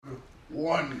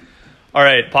1. All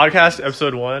right, podcast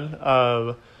episode 1.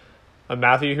 I'm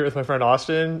Matthew here with my friend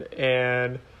Austin,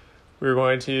 and we're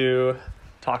going to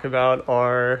talk about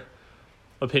our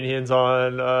opinions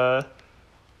on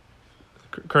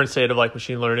current state of like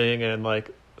machine learning and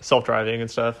like self-driving and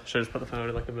stuff. Should I just put the phone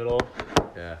in like the middle?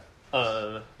 Yeah.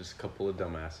 Just a couple of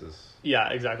dumbasses. Yeah,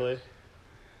 exactly.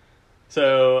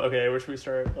 So, okay, where should we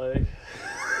start? Like,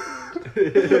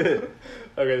 okay,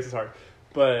 this is hard,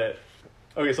 but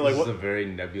okay, so like, this is a very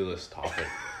nebulous topic.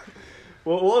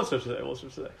 we'll have stuff today.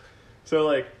 So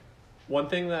like, one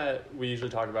thing that we usually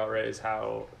talk about, right, is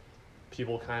how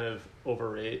people kind of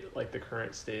overrate like the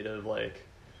current state of like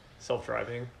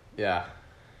self-driving. Yeah.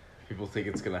 People think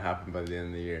it's gonna happen by the end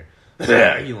of the year.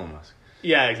 Elon Musk.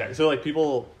 Yeah, exactly. So like a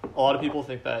lot of people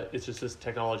think that it's just this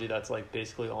technology that's like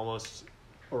basically almost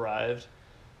arrived,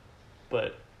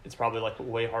 but it's probably like a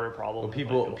way harder problem.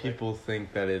 Well, people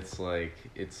think that it's like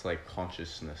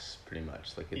consciousness, pretty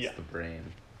much. Like it's the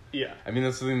brain. Yeah. I mean,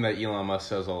 that's the thing that Elon Musk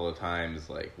says all the time is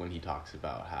like when he talks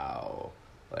about how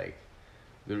like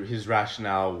his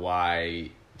rationale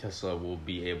why Tesla will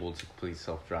be able to complete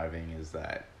self-driving is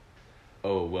that,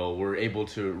 oh, well, we're able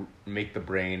to make the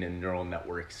brain and neural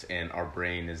networks, and our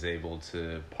brain is able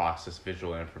to process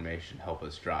visual information, help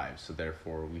us drive. So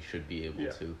therefore, we should be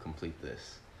able to complete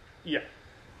this. Yeah.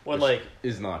 When which like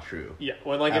is not true. Yeah.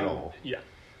 When like at all. Yeah.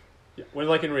 Yeah. When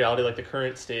like in reality, like the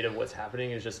current state of what's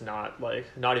happening is just not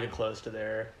even close to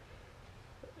there.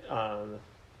 And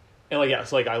like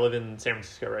so like I live in San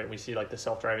Francisco, right? And we see like the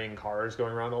self-driving cars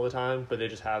going around all the time, but they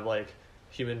just have like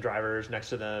human drivers next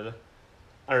to them.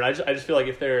 I don't know. I just feel like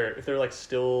if they're like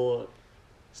still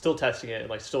testing it and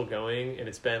like still going, and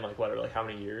it's been like how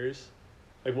many years?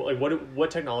 What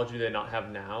technology do they not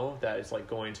have now that is like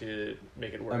going to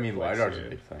make it work? I mean, like, LiDAR's soon? a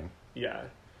big thing. Yeah.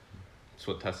 It's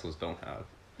what Teslas don't have.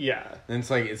 Yeah. And it's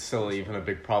like it's still even a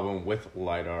big problem with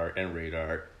LiDAR and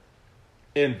radar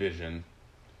and vision.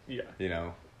 Yeah. You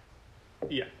know.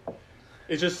 Yeah.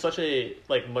 It's just such a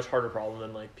like much harder problem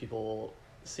than like people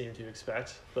seem to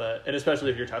expect, and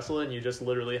especially if you're Tesla and you just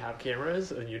literally have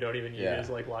cameras and you don't even use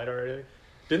like LiDAR or anything.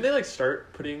 Didn't they like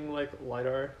start putting like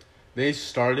LiDAR? They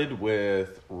started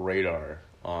with radar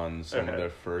on some of their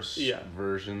first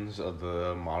versions of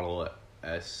the Model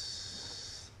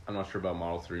S. I'm not sure about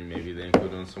Model 3. Maybe they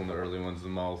included in some of the early ones of the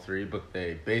Model 3, but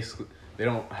they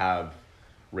don't have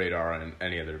radar on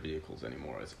any of their vehicles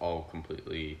anymore. It's all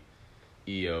completely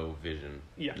EO vision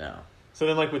now. So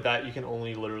then, like, with that, you can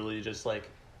only literally just, like,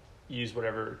 use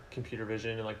whatever computer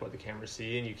vision and, like, what the cameras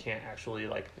see, and you can't actually,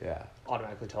 like,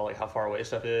 automatically tell, like, how far away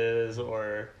stuff is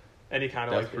or any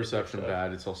kind of, depth perception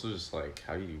bad. It's also just, like,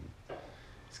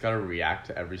 it's got to react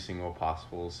to every single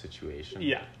possible situation.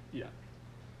 Yeah.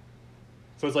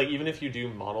 So it's, like, even if you do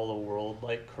model the world,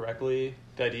 like, correctly,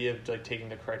 the idea of, like, taking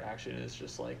the correct action is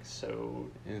just, like, so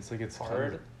and it's, like, it's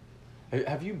hard.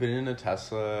 Have you been in a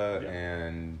Tesla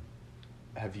and...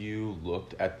 Have you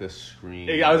looked at the screen?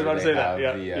 Yeah, I was about to say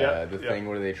that. The thing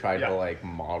where they tried to like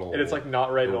model, and it's like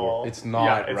not right at all. It's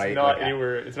not it's right. Not like,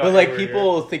 anywhere. It's not. But like anywhere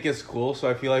people here. think it's cool, so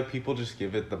I feel like people just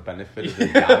give it the benefit of the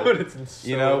doubt. But it's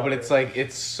so but it's like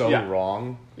it's so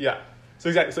wrong. Yeah. So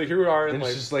exactly. So here we are, and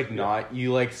it's just like not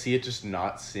you like see it just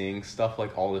not seeing stuff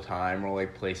like all the time or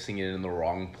like placing it in the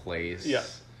wrong place. Yeah.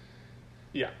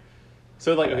 Yeah.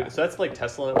 So like okay, so that's like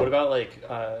Tesla. What about like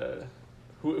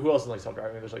who else is like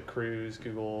self-driving? There's like Cruise,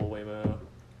 Google, Waymo.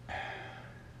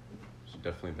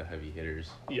 Definitely the heavy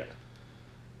hitters. Yeah.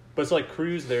 But it's like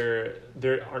Cruise, they're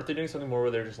aren't they doing something more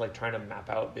where they're just like trying to map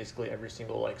out basically every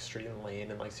single like street and lane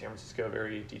in like San Francisco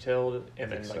very detailed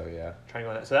and then like trying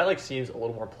on that. So that like seems a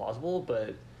little more plausible,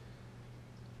 but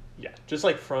yeah, just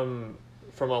like from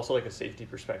also like a safety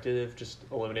perspective, just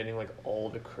eliminating like all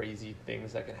the crazy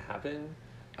things that can happen.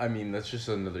 I mean, that's just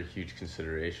another huge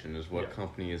consideration is what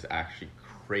company is actually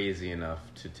crazy enough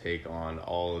to take on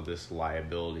all of this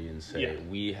liability and say,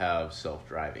 we have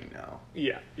self-driving now.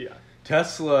 Yeah.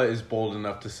 Tesla is bold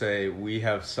enough to say, we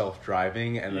have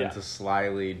self-driving, and then to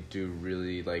slyly do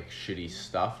really, like, shitty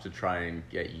stuff to try and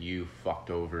get you fucked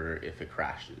over if it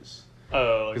crashes.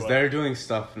 Oh, because they're doing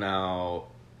stuff now,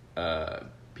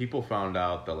 people found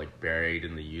out that, like, buried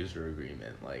in the user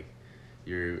agreement, like,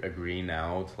 you're agreeing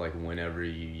now to like whenever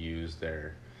you use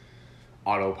their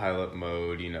autopilot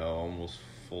mode, almost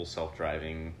full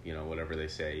self-driving, whatever they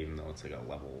say, even though it's like a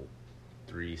level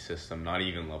 3 system, not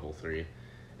even level 3.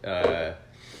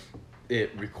 It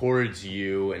records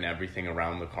you and everything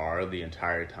around the car the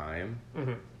entire time.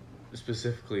 Mm-hmm.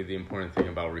 Specifically, the important thing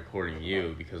about recording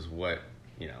you, because what,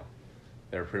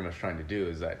 they're pretty much trying to do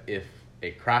is that if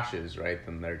it crashes, right,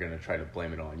 then they're going to try to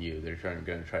blame it on you. They're going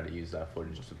to try to use that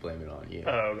footage to blame it on you.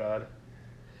 Oh, God.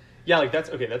 Yeah, like that's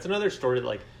okay. That's another story. That,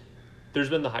 like, there's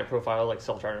been the high profile like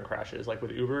self driving crashes, like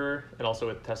with Uber and also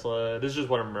with Tesla. This is just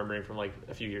what I'm remembering from like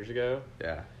a few years ago.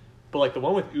 Yeah. But like the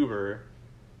one with Uber,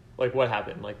 like what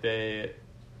happened? Like there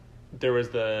was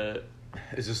the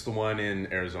Is this the one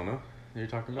in Arizona that you're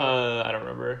talking about? I don't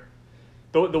remember.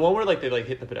 The one where like they like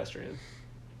hit the pedestrian.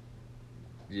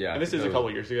 Yeah. And this is a couple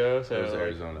years ago, so It was like,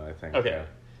 Arizona, I think. Okay. Yeah.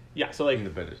 Yeah, so like In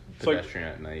the so, like, pedestrian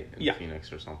at night in yeah.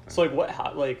 Phoenix or something. So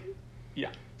like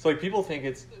so like people think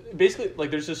it's basically like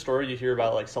there's this story you hear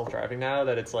about like self-driving now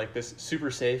that it's like this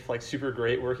super safe, like super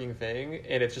great working thing,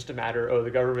 and it's just a matter the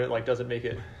government like doesn't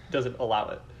allow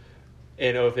it.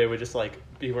 And if they would just like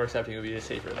be more accepting, it would be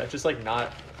safer. That's just like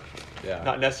not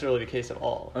necessarily the case at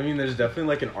all. I mean, there's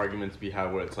definitely like an argument to be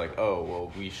had where it's like, oh,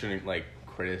 well, we shouldn't like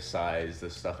criticize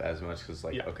this stuff as much because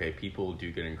like, okay, people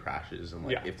do get in crashes, and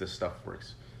like if this stuff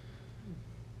works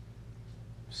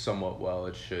somewhat well,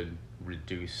 it should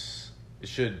reduce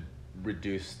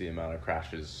the amount of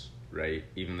crashes, right?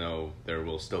 Even though there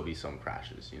will still be some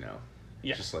crashes, you know.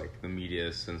 Yeah. Just like the media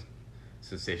is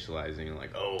sensationalizing,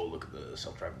 like, oh, look at the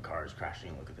self-driving cars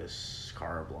crashing, look at this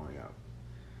car blowing up.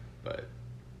 But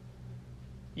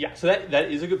yeah, so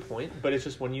that is a good point, but it's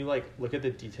just when you like look at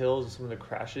the details of some of the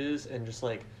crashes and just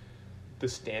like the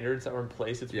standards that were in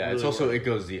place, it's really it's also it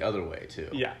goes the other way too.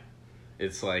 Yeah.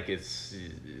 It's like it's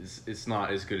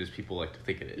not as good as people like to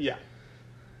think it is. Yeah.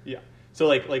 Yeah. So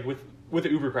like with the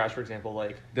Uber crash, for example,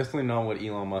 like definitely not what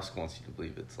Elon Musk wants you to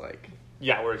believe it's like.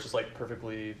 Yeah, where it's just like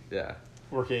perfectly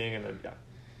working and then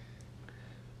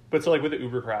But so like with the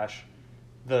Uber crash,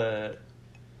 the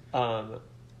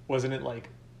wasn't it like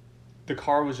the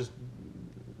car was just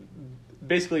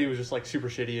basically it was just like super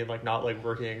shitty and like not like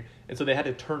working, and so they had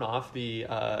to turn off the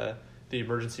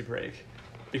emergency brake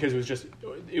because it was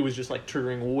just like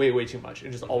triggering way too much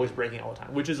and just always braking all the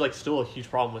time, which is like still a huge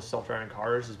problem with self-driving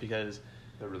cars, is because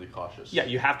they're really cautious. Yeah,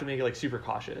 you have to make it like super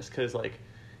cautious because like,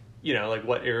 you know, like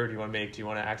what error do you want to make? Do you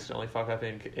want to accidentally fuck up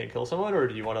and kill someone, or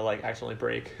do you want to like accidentally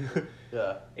brake?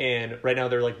 Yeah. And right now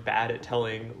they're like bad at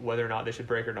telling whether or not they should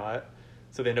brake or not,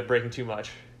 so they end up braking too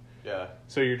much. Yeah.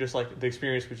 So you're just like the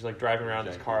experience, which is like driving around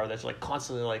this car that's like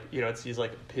constantly like, you know, it sees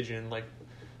like a pigeon like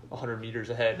 100 meters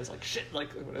ahead. It's like shit, like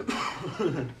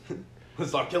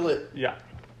let's not kill it. Yeah.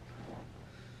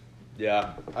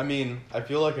 Yeah, I mean, I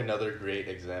feel like another great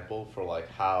example for like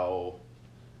how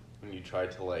when you try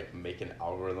to like make an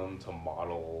algorithm to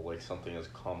model like something as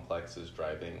complex as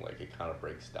driving, like it kind of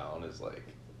breaks down, is like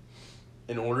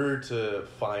in order to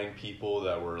find people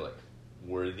that were like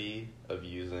worthy of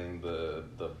using the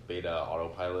beta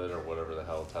autopilot or whatever the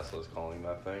hell Tesla's calling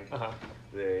that thing.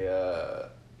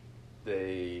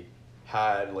 They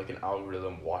had like an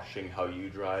algorithm watching how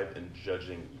you drive and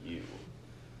judging you.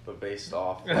 But based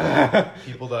off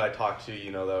people that I talked to,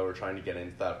 you know, that were trying to get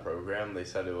into that program, they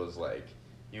said it was like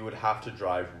you would have to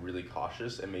drive really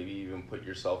cautious and maybe even put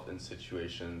yourself in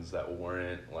situations that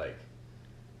weren't like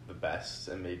the best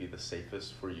and maybe the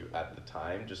safest for you at the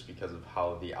time, just because of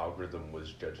how the algorithm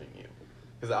was judging you.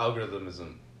 Because the algorithm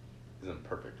isn't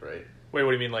perfect, right? Wait,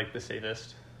 what do you mean, like the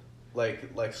safest?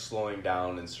 Like slowing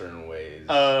down in certain ways.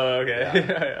 Oh, okay.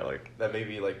 Yeah, like that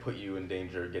maybe like put you in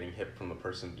danger of getting hit from the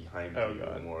person behind you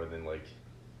more than like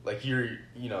you're,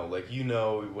 you know, like, you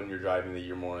know, when you're driving that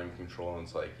you're more in control, and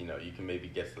it's like, you know, you can maybe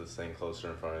get to this thing closer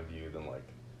in front of you than like,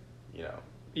 you know.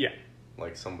 Yeah.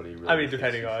 Like somebody really. I mean,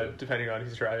 depending on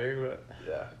who's driving, but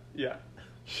yeah.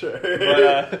 Sure.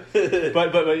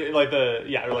 But like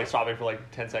or like stopping for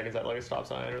like 10 seconds at like a stop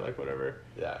sign or like whatever.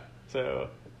 Yeah. So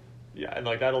yeah, and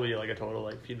like that'll be like a total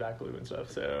like feedback loop and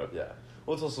stuff. So yeah.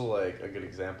 Well, it's also like a good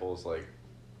example is like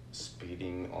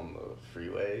speeding on the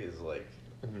freeway is like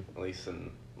at least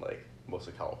in like most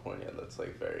of California, that's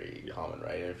like very common,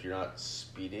 right? And if you're not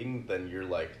speeding, then you're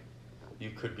like, you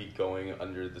could be going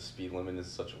under the speed limit in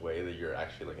such a way that you're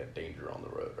actually like a danger on the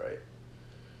road, right?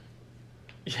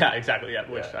 Yeah, exactly. Yeah,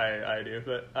 which I do,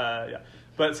 but yeah,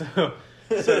 but so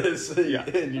yeah,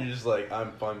 and you're just like,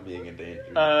 I'm fine being a danger.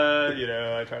 You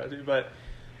know, I try to, but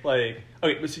like,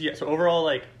 okay, but so overall,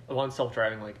 like, on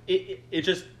self-driving, like it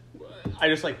just, I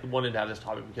just like wanted to have this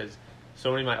topic because so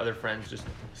many of my other friends just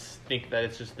think that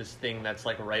it's just this thing that's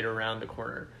like right around the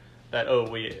corner. That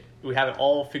we have it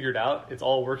all figured out, it's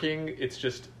all working. It's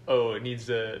just people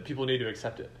need to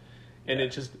accept it, and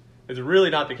it's really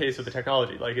not the case with the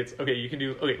technology. Like it's okay, you can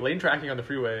do lane tracking on the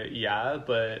freeway,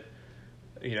 but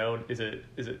you know, is it?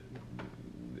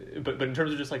 But in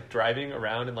terms of just like driving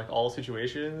around in like all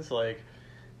situations, like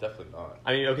definitely not.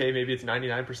 I mean, okay, maybe it's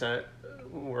 99%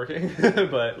 working,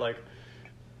 but like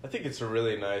I think it's a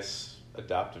really nice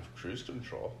adaptive cruise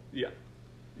control. Yeah.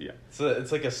 Yeah. So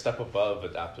it's like a step above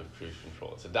adaptive cruise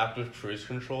control. It's adaptive cruise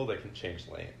control that can change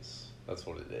lanes. That's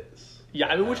what it is. Yeah,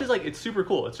 I mean, which is like, it's super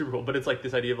cool. It's super cool. But it's like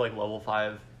this idea of like level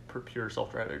 5 pure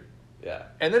self-driving. Yeah.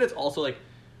 And then it's also like,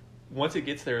 once it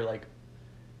gets there, like,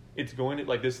 it's going to,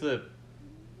 like, this is the,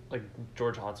 like,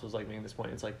 George Hotz was like making this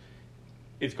point. It's like,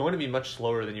 it's going to be much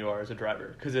slower than you are as a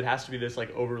driver because it has to be this like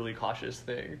overly cautious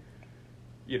thing,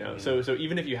 you know. Mm-hmm. So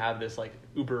even if you have this like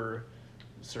Uber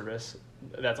service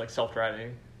that's like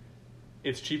self-driving,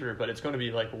 it's cheaper, but it's going to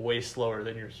be like way slower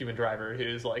than your human driver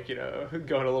who's like, you know,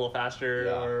 going a little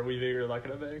faster or weaving or that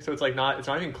kind of thing. So it's like it's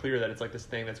not even clear that it's like this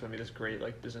thing that's going to be this great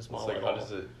like business model. It's like, how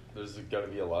does it? There's got to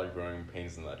be a lot of growing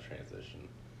pains in that transition.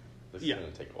 This is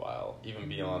going to take a while, even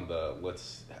beyond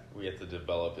we have to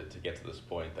develop it to get to this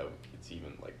point that it's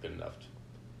even like good enough to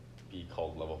be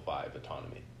called level 5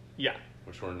 autonomy. Yeah,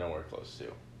 which we're nowhere close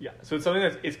to. Yeah, so it's something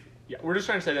we're just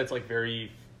trying to say that's like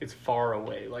it's far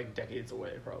away, like decades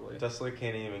away probably. Tesla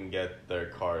can't even get their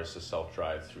cars to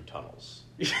self-drive through tunnels.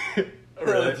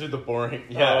 Really? Through the boring,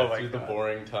 the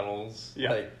boring tunnels,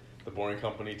 like the Boring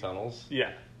Company tunnels.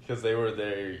 Yeah, because they were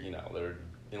there, you know,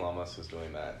 Elon Musk was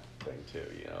doing that thing too,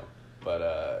 you know.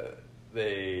 But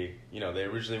they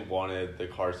originally wanted the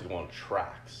cars to go on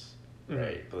tracks,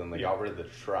 right? But then they got rid of the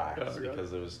tracks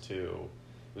because it was too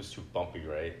bumpy,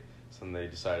 right? So then they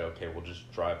decided, okay, we'll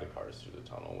just drive the cars through the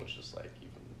tunnel, which is like even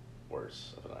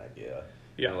worse of an idea.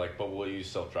 Yeah. And they're like, but we'll use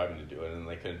self-driving to do it, and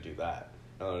they couldn't do that.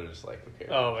 And they're just like,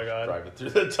 okay, oh my god, drive it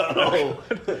through the tunnel.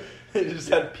 They just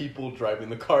had people driving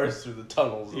the cars through the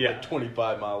tunnels at like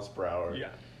 25 miles per hour.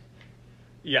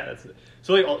 Yeah, that's it.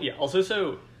 So like, also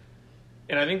so.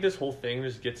 And I think this whole thing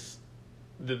just gets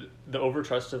the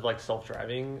overtrust of like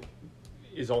self-driving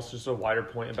is also just a wider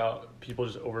point about people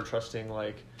just overtrusting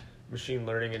like machine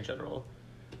learning in general,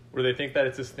 where they think that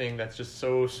it's this thing that's just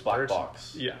so smart. Black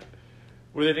box. Yeah,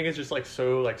 where they think it's just like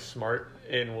so like smart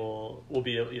and will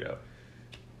be able, you know,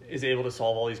 is able to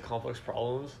solve all these complex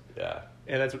problems. Yeah,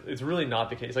 and it's really not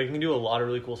the case. Like, you can do a lot of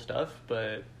really cool stuff,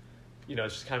 but you know,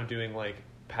 it's just kind of doing like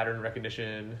pattern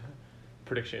recognition,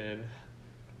 prediction.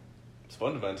 It's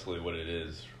fundamentally what it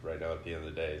is right now at the end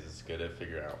of the day is it's good at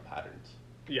figuring out patterns.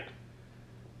 Yeah.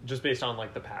 Just based on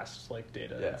like the past like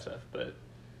data and stuff. But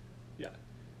yeah.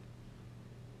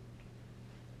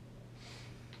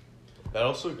 That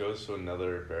also goes to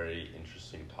another very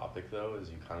interesting topic though, is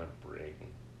you kind of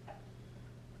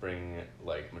bring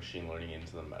like machine learning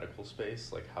into the medical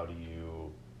space. Like how do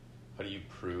you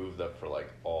prove that for like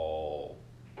all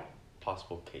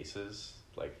possible cases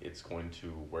like it's going to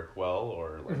work well,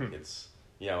 or like it's,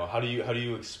 you know, how do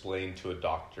you explain to a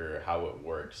doctor how it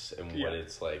works and what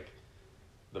it's like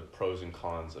the pros and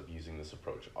cons of using this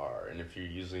approach are. And if you're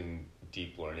using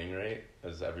deep learning, right,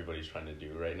 as everybody's trying to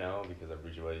do right now, because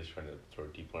everybody's trying to throw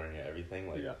deep learning at everything,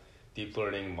 like deep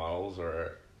learning models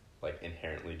are like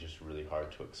inherently just really hard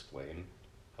to explain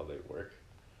how they work.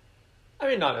 I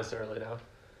mean, not necessarily, no.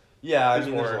 Yeah, I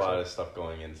mean, there's a lot of stuff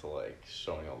going into like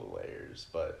showing all the layers,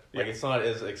 but like it's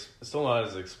still not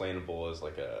as explainable as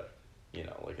like a, you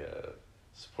know, like a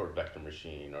support vector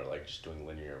machine or like just doing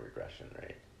linear regression,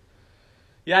 right?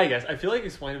 Yeah, I guess I feel like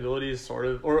explainability is sort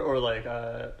of or like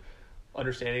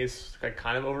understanding is like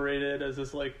kind of overrated as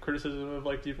this like criticism of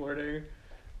like deep learning.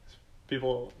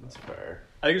 People, that's fair.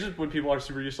 I think it's just when people are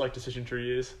super used to like decision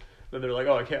trees, then they're like,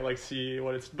 oh, I can't like see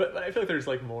what it's. But I feel like there's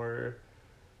like more.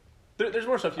 There's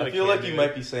more stuff. I feel like you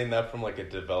might be saying that from like a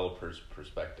developer's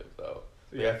perspective, though.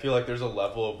 Like, I feel like there's a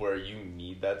level of where you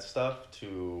need that stuff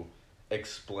to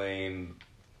explain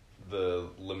the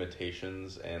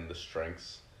limitations and the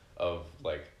strengths of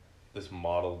like this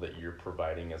model that you're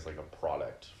providing as like a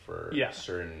product for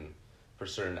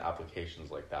certain applications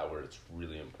like that, where it's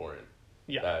really important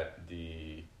that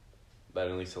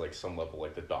at least at like some level,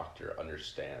 like the doctor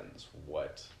understands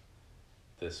what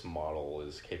this model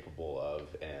is capable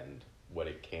of and what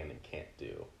it can and can't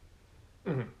do,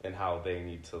 and how they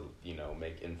need to, you know,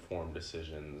 make informed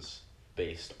decisions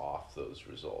based off those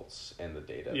results and the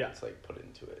data that's like put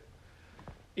into it.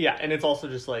 Yeah, and it's also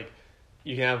just like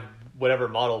you can have whatever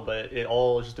model, but it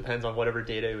all just depends on whatever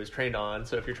data it was trained on.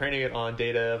 So if you're training it on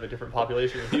data of a different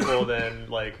population of people, then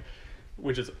like,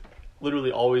 which is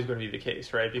literally always going to be the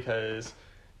case, right? Because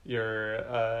you're,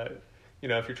 you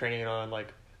know, if you're training it on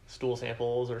like stool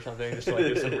samples or something, just to like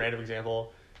give some random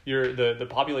example, you're the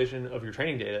population of your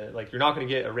training data, like you're not going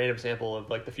to get a random sample of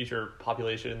like the future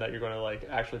population that you're going to like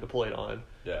actually deploy it on.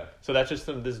 Yeah. So that's just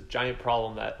this giant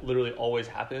problem that literally always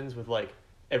happens with like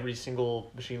every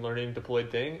single machine learning deployed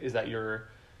thing, is that your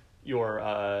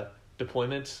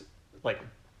deployments, like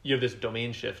you have this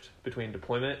domain shift between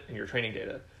deployment and your training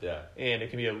data. Yeah. And it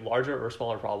can be a larger or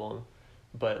smaller problem,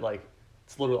 but like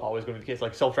it's literally always going to be the case.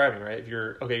 Like self-driving, right? If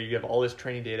you're okay, you have all this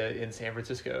training data in San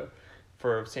Francisco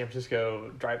for San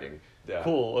Francisco driving. Yeah.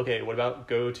 Cool. Okay, what about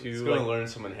go to It's going to learn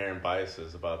some inherent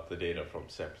biases about the data from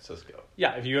San Francisco.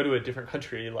 Yeah, if you go to a different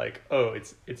country, like, oh,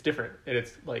 it's different. And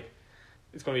it's like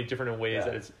it's going to be different in ways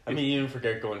that it's I mean, you even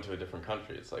forget going to a different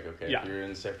country. It's like, okay, Yeah. if you're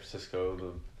in San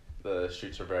Francisco, the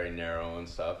streets are very narrow and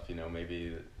stuff, you know,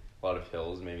 maybe a lot of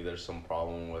hills, maybe there's some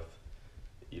problem with,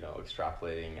 you know,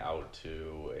 extrapolating out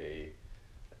to a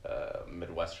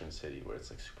Midwestern city where it's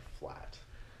like super flat.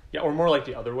 Yeah, or more like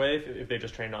the other way, if they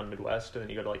just trained on Midwest and then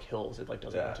you go to like hills, it like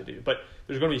doesn't know what to do. But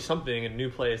there's going to be something in a new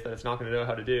place that it's not going to know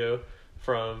how to do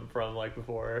from like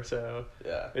before. So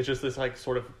Yeah. it's just this like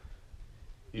sort of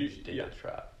Huge data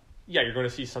trap. Yeah, you're going to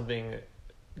see something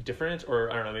different,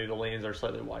 or I don't know, maybe the lanes are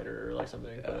slightly wider or like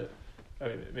something. Yeah. But I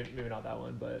mean, maybe not that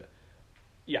one, but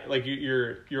yeah, like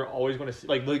you're always going to see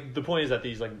like the point is that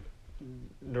these like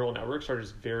neural networks are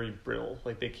just very brittle.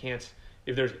 Like they can't,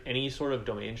 if there's any sort of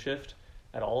domain shift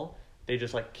at all, they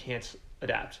just like can't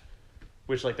adapt.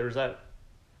 Which like there's that.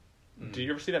 Did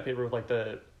you ever see that paper with like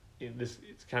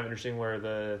it's kind of interesting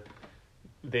where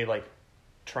they like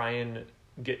try and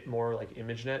get more like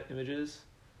ImageNet images.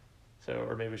 So,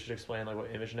 or maybe we should explain like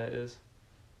what ImageNet is.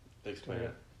 Explain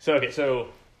it. So okay, so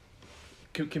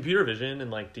computer vision and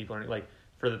like deep learning, like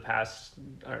for the past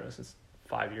I don't know since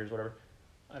 5 years, whatever.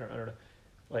 I don't know.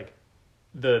 Like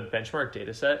the benchmark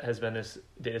data set has been this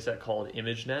data set called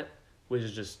ImageNet, which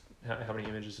is just how many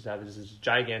images does it have? It's this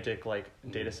gigantic like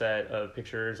data set of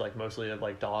pictures, like mostly of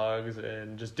like dogs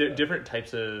and just different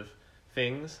types of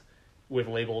things with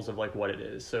labels of like what it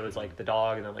is. So it's like the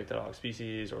dog and then like the dog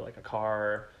species, or like a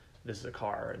car. This is a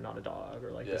car and not a dog,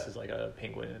 or like this is like a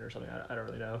penguin or something. I don't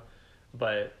really know,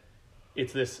 but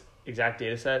it's this exact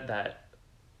data set that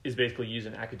is basically used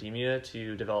in academia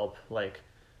to develop like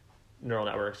neural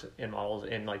networks and models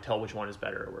and like tell which one is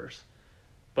better or worse.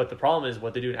 But the problem is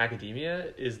what they do in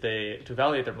academia is to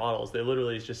evaluate their models, they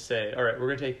literally just say, all right, we're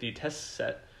going to take the test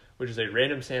set, which is a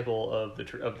random sample of the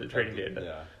training data.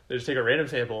 Yeah. They just take a random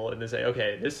sample and they say,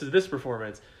 okay, this is this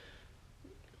performance.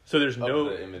 So there's no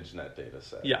the ImageNet data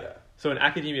set. Yeah. So in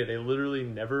academia, they literally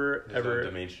never There's ever no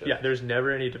domain shift. Yeah, there's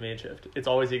never any domain shift. It's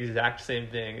always the exact same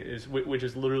thing. Which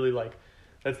is literally like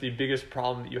that's the biggest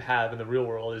problem that you have in the real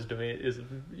world is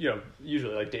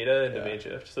usually like data and domain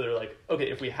shift. So they're like,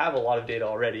 okay, if we have a lot of data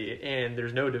already and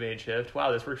there's no domain shift,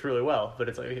 wow, this works really well. But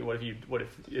it's like, okay, what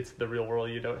if it's the real world,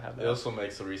 you don't have that? It also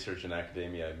makes the research in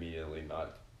academia immediately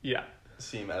not Yeah.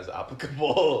 seem as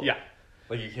applicable. Yeah.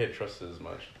 Like you can't trust it as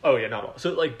much. Oh yeah, not at all.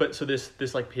 So like, so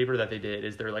this like paper that they did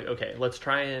is they're like, okay, let's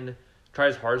try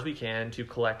as hard as we can to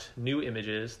collect new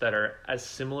images that are as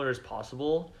similar as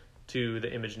possible to the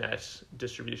ImageNet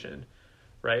distribution,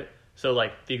 right? So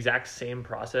like the exact same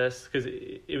process, because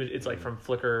it's like from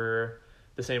Flickr,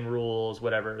 the same rules,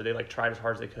 whatever. They like tried as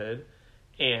hard as they could,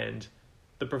 and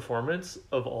the performance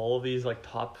of all of these like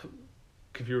top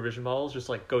computer vision models just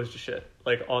like goes to shit,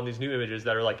 like on these new images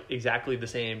that are like exactly the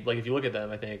same. Like if you look at them,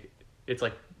 I think it's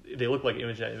like they look like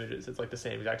ImageNet images. It's like the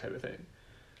same exact type of thing,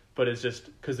 but it's just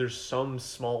because there's some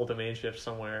small domain shift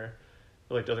somewhere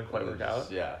that like doesn't quite work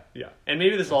out. Yeah. And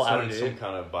maybe this is all out of some date,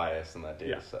 kind of bias in that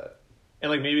data set. and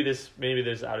like maybe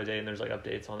there's out of date and there's like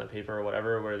updates on that paper or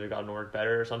whatever where they've gotten to work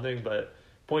better or something. But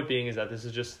point being is that this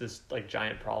is just this like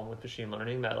giant problem with machine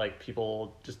learning that like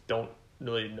people just don't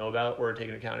really know about or take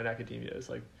into account in academia. It's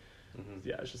like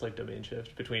it's just like domain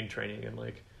shift between training and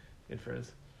like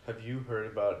inference. Have you heard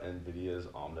about NVIDIA's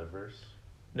Omniverse?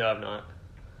 No, I've not.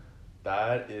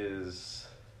 That is,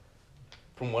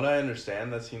 from what I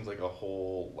understand, that seems like a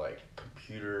whole like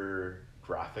computer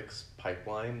graphics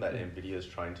pipeline that NVIDIA is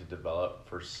trying to develop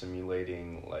for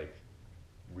simulating like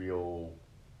real,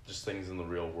 just things in the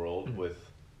real world with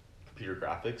computer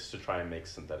graphics to try and make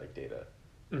synthetic data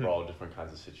for all different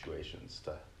kinds of situations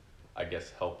to, I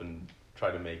guess, help and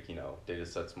try to make, data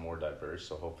sets more diverse.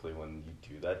 So hopefully when you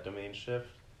do that domain shift,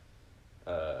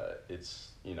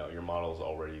 it's, your model is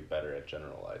already better at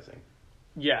generalizing.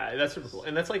 Yeah, that's super cool.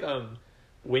 And that's like,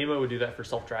 Waymo would do that for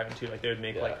self-driving too. Like they would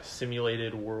make like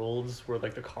simulated worlds where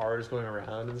like the car is going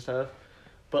around and stuff.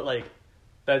 But like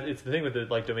that, it's the thing with the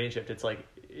like domain shift. It's like,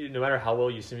 no matter how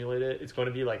well you simulate it, it's going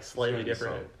to be like slightly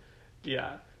different.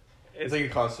 Yeah. It's like a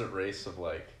constant race of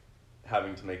like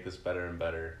having to make this better and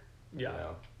better. Yeah.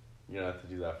 You don't have to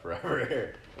do that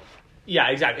forever. Yeah,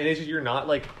 exactly. And it's just, you're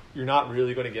not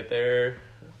really going to get there.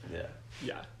 Yeah.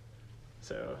 Yeah.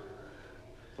 So.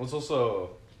 It's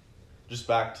also just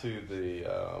back to the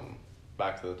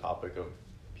topic of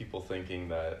people thinking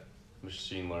that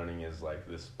machine learning is like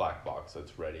this black box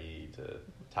that's ready to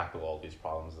tackle all these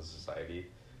problems in society.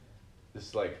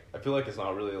 It's like, I feel like it's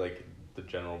not really like the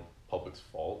general public's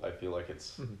fault. I feel like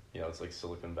it's Mhm. it's like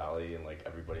Silicon Valley and like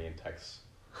everybody in tech's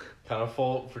kind of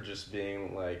fault for just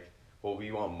being like, well,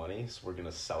 we want money, so we're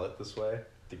gonna sell it this way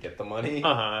to get the money.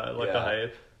 Like Yeah. the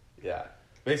hype. Yeah,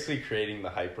 basically creating the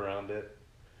hype around it.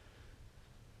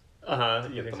 You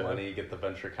Get think the so? money, get the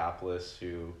venture capitalists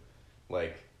who,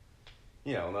 like,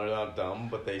 they're not dumb,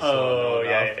 but they still Oh, know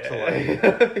enough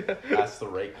to like ask the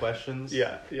right questions.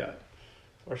 Yeah.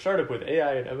 Or startup with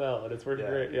AI and ML, and it's working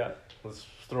Yeah. great. Yeah. Let's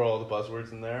throw all the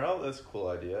buzzwords in there. Oh, that's a cool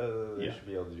idea. They Yeah. should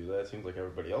be able to do that. It seems like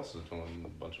everybody else is doing a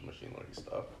bunch of machine learning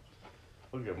stuff.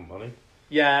 We'll give them money.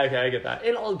 Yeah, okay, I get that.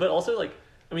 But also, like,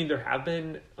 I mean, there have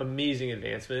been amazing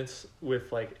advancements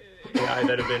with, like, AI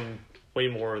that have been way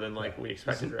more than, like, we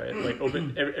expected, right? Like,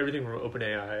 everything from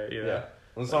OpenAI, you know? Yeah.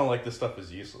 Well, it's not like this stuff is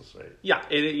useless, right? Yeah,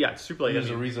 it's super, like, There's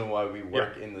I mean, a reason why we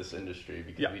work in this industry,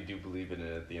 because we do believe in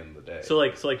it at the end of the day. So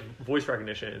like voice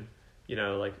recognition,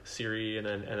 like Siri and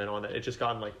then on that, it's just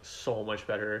gotten like so much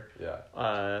better.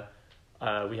 Yeah.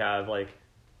 We have like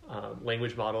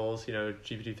language models,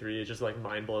 GPT-3 is just like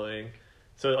mind blowing.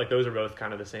 So like those are both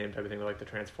kind of the same type of thing, like the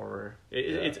transformer.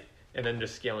 It's and then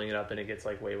just scaling it up and it gets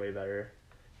like way better.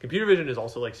 Computer vision is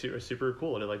also like super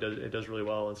cool, and it does really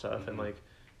well and stuff, and like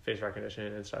face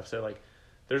recognition and stuff. So like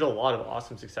there's a lot of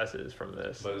awesome successes from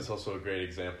this. But it's also a great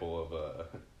example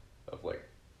of like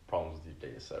problems with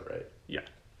your data set, right? Yeah.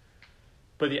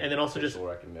 But and then also facial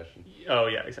recognition. Oh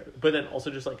yeah, exactly. But then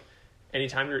also just like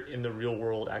anytime you're in the real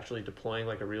world actually deploying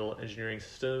like a real engineering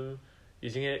system,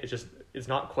 using it, it's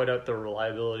not quite at the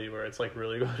reliability where it's like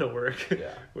really going to work.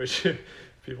 Yeah. Which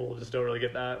people just don't really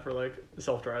get that for like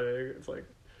self-driving. It's like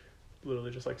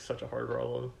literally just like such a hard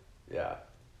problem. Yeah.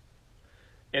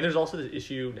 And there's also this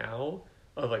issue now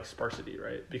of like sparsity,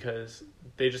 right? Because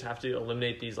they just have to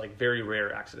eliminate these like very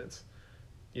rare accidents.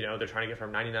 They're trying to get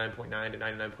from 99.9 to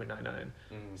 99.99.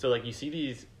 So like you see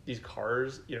these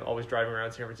cars, always driving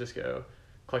around San Francisco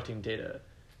collecting data.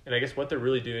 And I guess what they're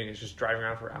really doing is just driving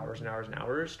around for hours and hours and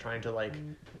hours trying to like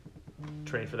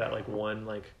train for that like one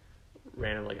like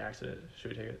random like accident.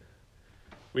 Should we take it?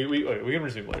 We can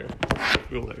resume later.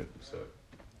 We'll take it. So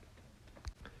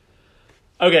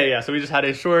Okay, yeah, so we just had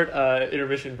a short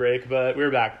intermission break, but we're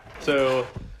back. So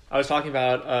I was talking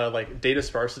about like data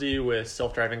sparsity with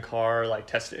self-driving car like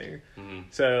testing.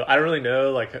 So I don't really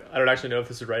know, like I don't actually know if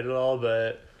this is right at all,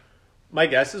 but my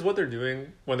guess is what they're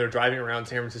doing when they're driving around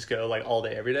San Francisco like all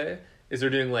day every day is they're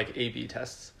doing like A/B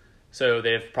tests. So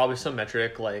they have probably some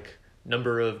metric like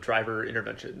number of driver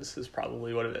interventions is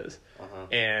probably what it is.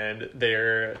 And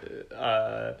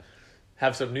they're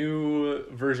have some new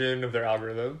version of their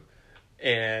algorithm,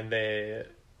 and they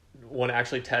want to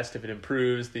actually test if it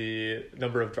improves the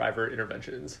number of driver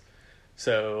interventions.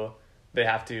 So they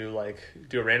have to like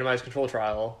do a randomized control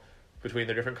trial between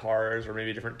the different cars or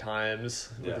maybe different times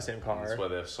with the same car. That's why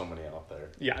they have so many out there.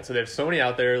 Yeah, so they have so many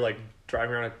out there like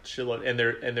driving around a shitload,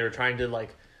 and they're trying to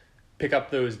like pick up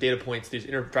those data points, these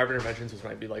driver interventions, which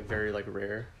might be like very like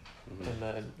rare. And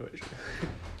then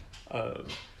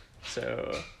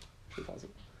so should pause it.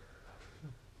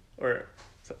 Or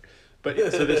sorry. But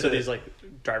so these like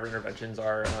driver interventions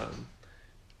are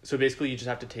so basically you just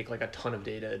have to take like a ton of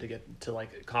data to get to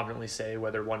like confidently say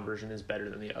whether one version is better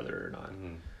than the other or not.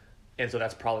 And so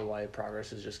that's probably why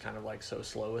progress is just kind of like so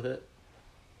slow with it,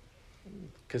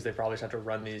 because they probably just have to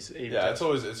run these A/B tests.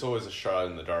 It's always a shot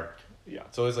in the dark. Yeah,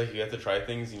 it's always like you have to try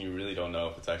things and you really don't know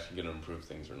if it's actually going to improve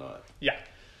things or not. Yeah,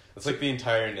 it's like the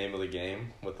entire name of the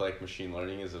game with like machine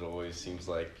learning is it always seems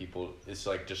like people it's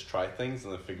like just try things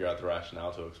and then figure out the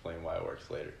rationale to explain why it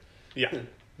works later. Yeah.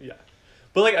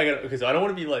 But like so I don't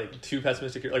want to be like too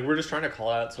pessimistic here. Like we're just trying to call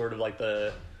out sort of like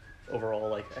the overall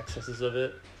like excesses of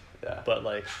it. Yeah. But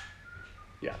like,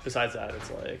 yeah. Besides that, it's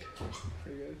like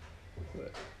pretty good.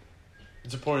 But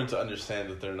it's important to understand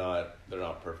that they're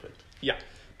not perfect. Yeah,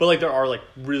 but like there are like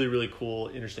really really cool,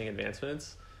 interesting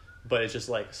advancements. But it's just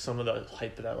like some of the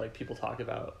hype that like people talk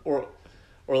about, or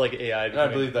like AI. And I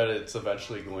believe that it's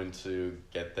eventually going to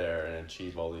get there and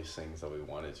achieve all these things that we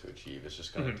wanted to achieve. It's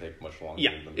just going to take much longer.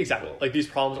 Yeah, than exactly. people. Like these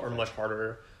problems are much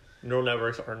harder. Neural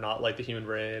networks are not like the human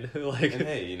brain. Like, and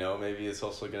hey, maybe it's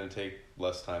also going to take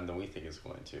less time than we think it's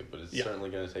going to, but it's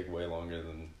certainly going to take way longer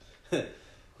than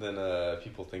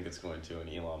people think it's going to, and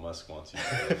Elon Musk wants you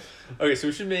to. Okay, so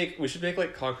we should make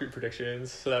like concrete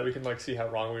predictions so that we can like see how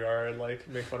wrong we are and like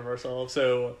make fun of ourselves.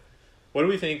 So, what do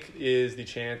we think is the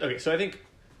chance? Okay, so I think,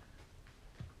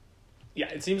 yeah,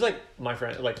 it seems like my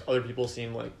friend, like other people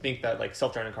think that like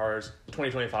self-driving cars,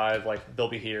 2025, like they'll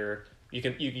be here. You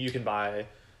can buy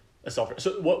a self.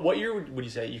 So what year would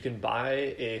you say you can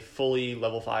buy a fully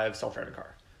level 5 self-driving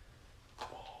car?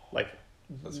 Like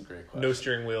That's a great question. No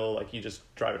steering wheel, like you just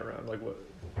drive it around. Like what?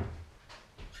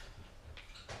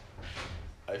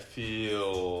 I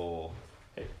feel.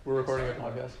 Hey, we're recording a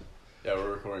podcast. Yeah,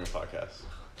 we're recording a podcast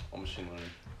on machine learning.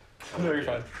 No, you're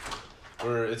fine.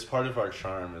 It's part of our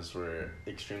charm is we're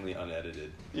extremely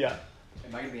unedited. Yeah.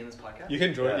 Am I gonna be in this podcast? You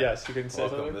can join. Yeah. Yes, you can say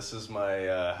Welcome. something. This is my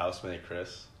housemate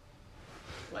Chris.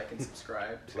 Like and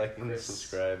subscribe. To Like and Chris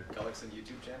subscribe. Gullickson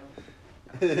YouTube channel.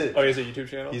 Oh, he has a YouTube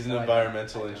channel. He's an Oh, I know.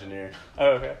 environmental I know. engineer. Oh,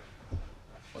 okay.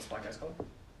 What's the podcast called? Oh,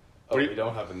 What do we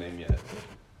don't have a name yet.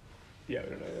 Yeah, we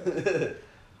don't know yet.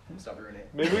 Stop ruining it.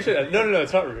 Maybe we should. No,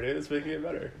 it's not ruining it. It's making it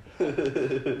better.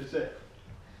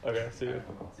 Okay, see you.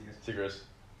 See, Chris.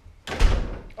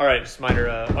 All right, just minor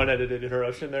unedited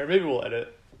interruption there. Maybe we'll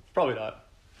edit. Probably not.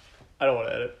 I don't want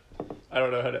to edit. I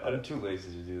don't know how to I'm edit. too lazy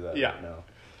to do that Yeah. right now.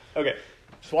 Okay,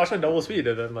 just watch on double speed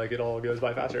and then like it all goes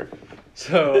by faster.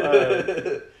 So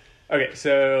okay,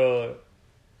 so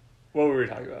what were we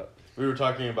talking about? We were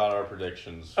talking about our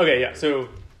predictions. Okay, yeah. So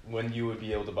when you would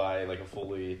be able to buy like a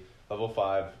fully level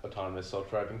 5 autonomous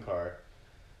self-driving car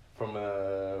from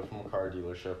a car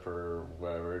dealership or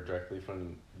whatever, directly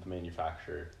from the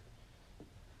manufacturer.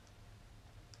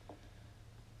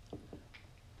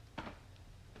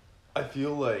 I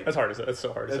feel like that's hard to say. That's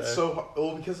so hard to it's say. so hard.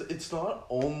 Well, because it's not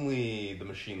only the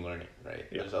machine learning, right?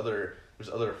 Yeah. There's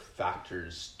other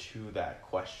factors to that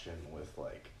question. With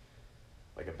like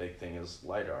a big thing is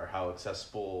LiDAR, how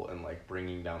accessible and like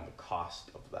bringing down the cost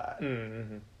of that,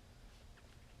 Mm-hmm.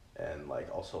 and like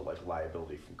also like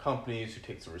liability from companies who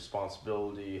takes the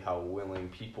responsibility, how willing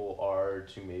people are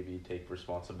to maybe take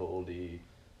responsibility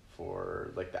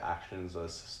for like the actions a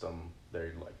system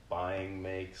they're like buying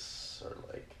makes, or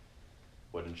like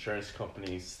what insurance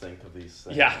companies think of these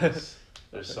things. Yeah.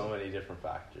 There's so many different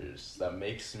factors that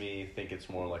makes me think it's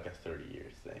more like a 30-year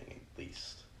thing at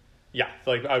least. Yeah,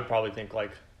 like I would probably think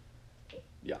like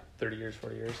 30 years,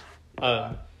 40 years.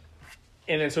 Yeah.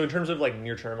 And then so in terms of like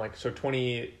near term, like so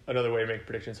another way to make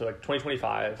predictions. So like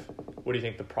 2025, what do you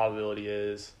think the probability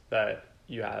is that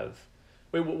you have?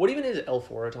 Wait, what even is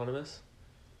L4 autonomous?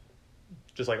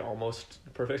 Just like almost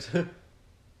perfect.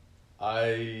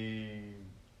 I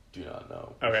do not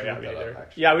know. We Okay, should yeah, look me that up, neither.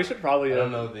 actually. Yeah, we should probably. I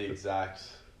don't know the exact.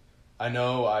 I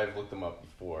know I've looked them up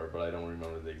before, but I don't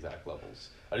remember the exact levels.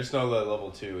 I just know that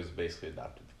level 2 is basically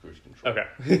adaptive cruise control.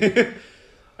 Okay.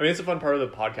 I mean, it's a fun part of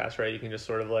the podcast, right? You can just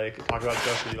sort of like talk about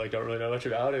stuff that you like don't really know much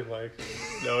about, and like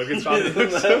no one can stop you.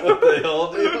 Isn't that what they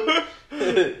all do?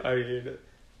 I mean,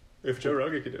 if Joe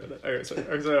Rogan could do it, okay. So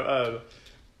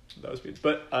that was me.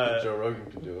 But If Joe Rogan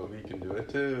can do it, we can do it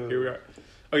too. here we are.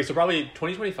 Okay, so probably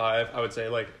 2025, I would say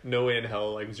like no way in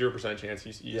hell, like 0% chance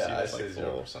you see Yeah, this I like say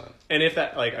full. 0%. And if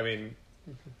that, like, I mean,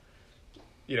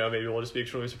 maybe we'll just be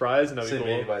extremely surprised, and that'd Say be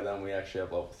maybe cool. by then we actually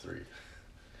have level 3.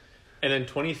 And then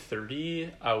 2030,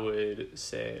 I would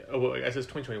say, it says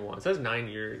 2021. It says 9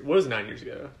 years. What was 9 years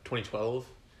ago? 2012.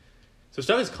 So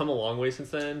stuff has come a long way since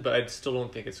then, but I still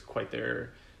don't think it's quite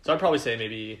there. So I'd probably say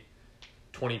maybe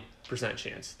 20%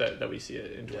 chance that we see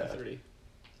it in 2030.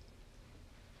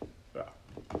 Yeah.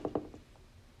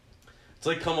 It's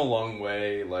like come a long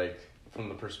way, like from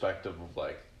the perspective of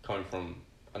like coming from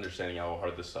understanding how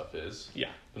hard this stuff is, Yeah,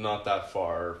 but not that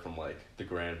far from like the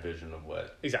grand vision of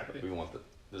what exactly. we want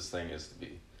this thing is to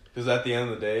be. Because at the end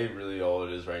of the day, really all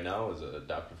it is right now is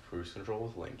adaptive cruise control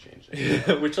with lane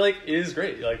changing. Which like is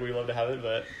great. Like we love to have it,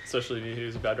 but especially me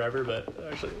who's a bad driver, but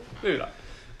actually maybe not.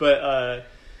 But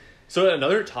so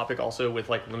another topic also with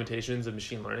like limitations of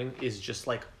machine learning is just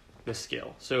like the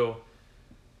scale. So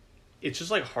it's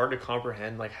just like hard to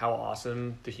comprehend like how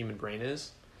awesome the human brain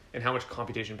is and how much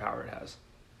computation power it has.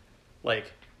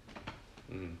 Like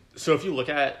so if you look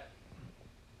at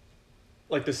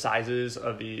like the sizes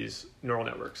of these neural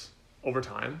networks over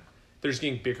time, they're just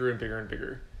getting bigger and bigger and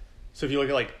bigger. So if you look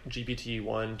at like GPT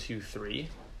 1, 2, 3,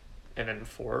 and then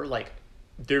 4, like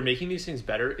they're making these things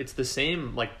better. It's the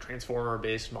same like transformer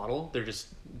based model. They're just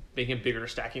making it bigger,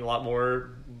 stacking a lot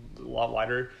more, a lot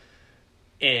wider,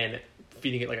 and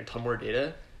feeding it like a ton more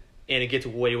data, and it gets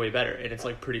way, way better. And it's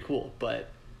like pretty cool, but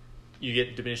you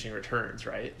get diminishing returns,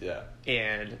 right? Yeah.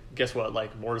 And guess what?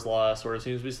 Like Moore's law sort of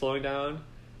seems to be slowing down.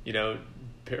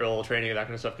 Parallel training and that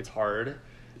kind of stuff gets hard.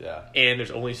 Yeah. And there's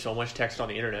only so much text on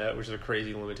the internet, which is a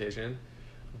crazy limitation.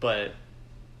 But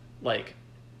like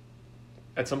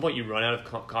at some point you run out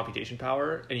of computation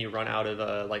power and you run out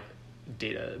of like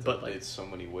data. But like it's so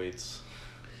many weights.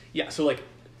 yeah, so like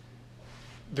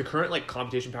the current like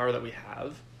computation power that we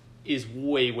have is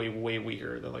way, way, way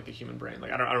weaker than like a human brain.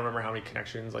 Like I don't remember how many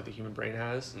connections like the human brain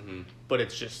has, but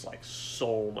it's just like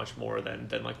so much more than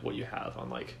like what you have on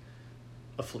like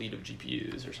a fleet of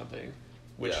GPUs or something.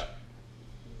 Which Yeah.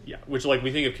 Yeah, which like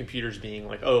we think of computers being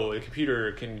like, oh, a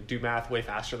computer can do math way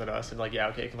faster than us, and like, yeah,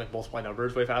 okay, it can like multiply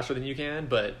numbers way faster than you can,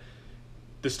 but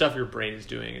the stuff your brain is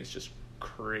doing is just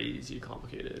crazy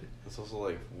complicated. It's also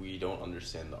like we don't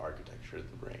understand the architecture of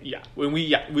the brain. Yeah, when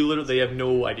we literally they have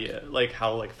no idea like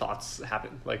how like thoughts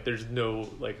happen. Like there's no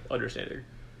like understanding,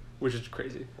 which is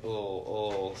crazy. A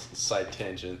little side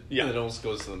tangent. Yeah. And it almost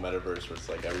goes to the metaverse, where it's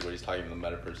like everybody's talking the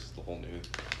metaverse is the whole new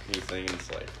thing. And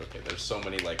it's like, okay, there's so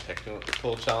many like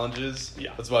technical challenges.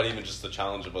 Yeah. That's about even just the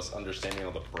challenge of us understanding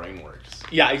how the brain works.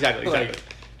 Yeah, exactly. Like,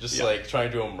 just like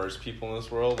trying to immerse people in this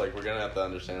world, like we're gonna have to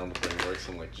understand how the brain works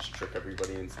and like just trick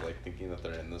everybody into like thinking that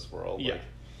they're in this world. Yeah. Like,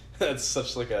 that's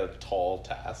such like a tall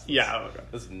task. Yeah, okay.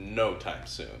 That's no time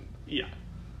soon. Yeah.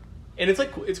 And it's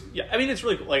like, I mean, it's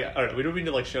really, like, I don't know, we don't mean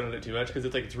to, like, shit on it too much, because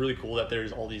it's, like, it's really cool that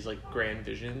there's all these, like, grand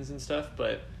visions and stuff,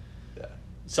 but Yeah.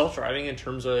 self-driving in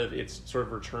terms of its sort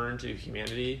of return to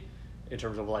humanity, in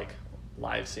terms of, like,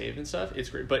 lives saved and stuff, it's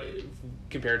great, but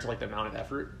compared to, like, the amount of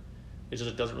effort,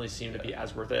 it doesn't really seem to be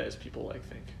as worth it as people, like,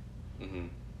 think. Mm-hmm.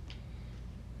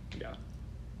 Yeah.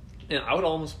 And I would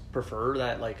almost prefer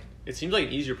that, like, it seems like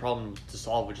an easier problem to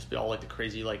solve would just be all, like, the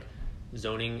crazy, like,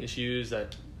 zoning issues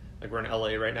that, like, we're in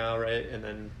LA right now, right? And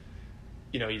then,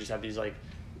 you know, you just have these, like,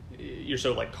 you're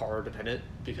so, like, car dependent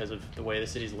because of the way the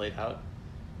city's laid out.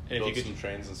 And Build if you could, some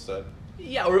trains instead.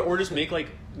 yeah, or just make, like,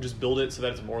 just build it so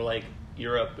that it's more like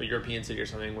Europe, a European city or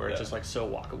something, where it's just, like, so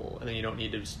walkable, and then you don't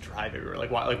need to just drive everywhere. Like,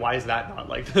 why is that not,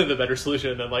 like, the better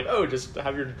solution than, like, oh, just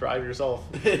have your drive yourself?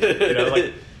 You know,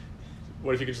 like,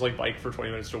 what if you could just, like, bike for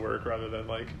 20 minutes to work rather than,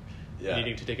 like,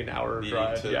 needing to take an hour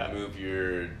drive? To move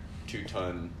your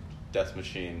 2-ton death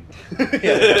machine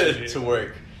Yeah, to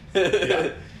work.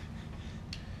 Yeah.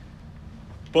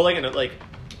 But like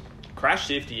crash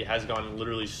safety has gotten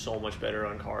literally so much better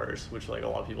on cars, which like a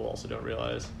lot of people also don't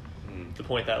realize. The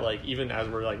point that like even as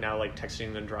we're like now like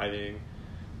texting and driving,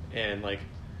 and like,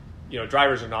 you know,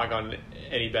 drivers have not gotten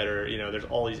any better. You know, there's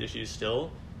all these issues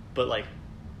still, but like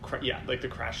like the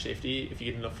crash safety, if you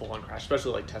get into a full on crash,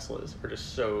 especially like Teslas, are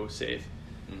just so safe.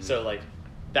 So like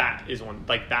that is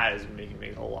making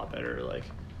things a lot better. Like,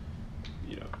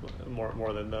 you know,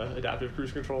 more than the adaptive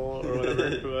cruise control or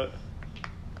whatever. But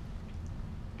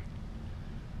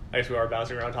I guess we are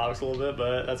bouncing around topics a little bit,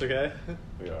 but that's okay.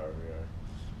 We are.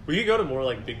 We could go to more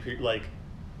like like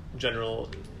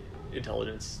general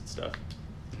intelligence stuff.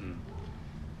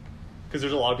 Because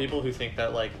there's a lot of people who think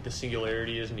that like the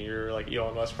singularity is near. Like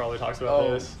Elon Musk probably talks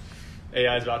about this.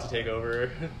 AI is about to take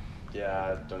over.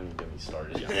 Yeah, don't even get me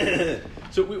started. Yeah.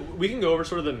 So we can go over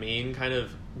sort of the main kind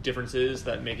of differences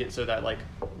that make it so that like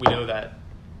we know that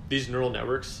these neural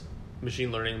networks,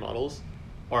 machine learning models,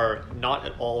 are not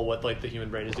at all what like the human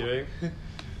brain is doing.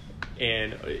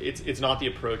 And it's not the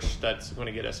approach that's going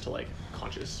to get us to like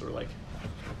conscious or like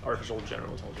artificial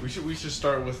general intelligence. We should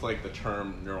start with like the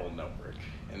term neural network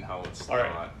and how it's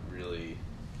not really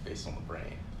based on the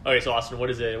brain. Okay, so Austin, what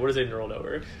is a neural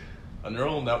network? A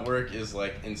neural network is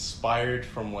like inspired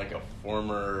from like a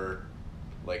former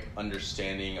like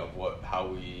understanding of how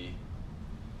we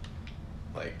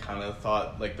like kind of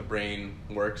thought like the brain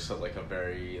works at like a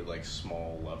very like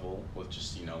small level, with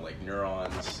just, you know, like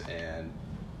neurons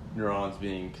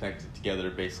being connected together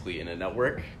basically in a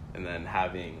network, and then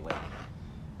having like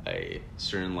a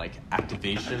certain like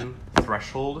activation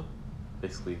threshold,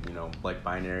 basically, you know, like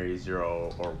binary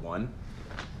 0 or 1,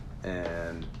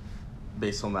 and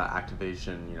based on that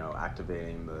activation, you know,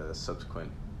 activating the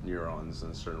subsequent neurons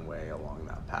in a certain way along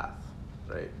that path,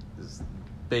 right? Is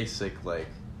basic like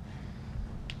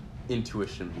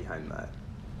intuition behind that.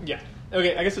 Yeah.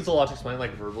 Okay, I guess it's a lot to explain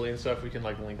like verbally and stuff. We can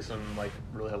like link some like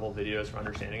really helpful videos for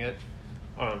understanding it.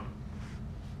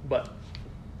 But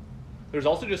there's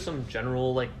also just some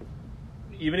general like,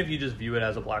 even if you just view it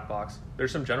as a black box,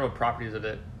 there's some general properties of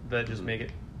it that just make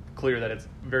it clear that it's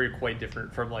quite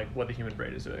different from like what the human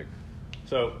brain is doing.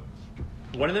 So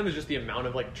one of them is just the amount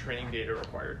of like training data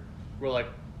required. Where like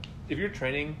if you're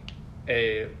training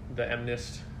the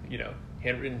MNIST, you know,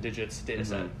 handwritten digits data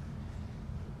set,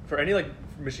 for any like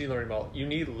machine learning model, you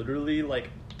need literally like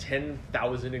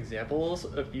 10,000 examples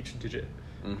of each digit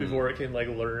before it can like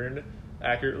learn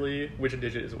accurately which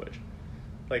digit is which.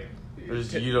 Like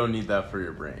you don't need that for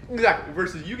your brain. Exactly.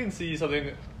 Versus you can see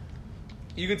something,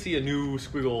 you can see a new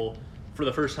squiggle for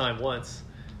the first time once,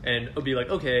 and it'll be like,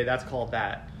 okay, that's called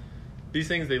that. These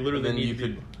things, they literally and then need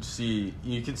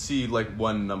you could see like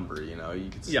one number, you know, you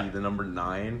could see the number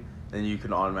 9, and you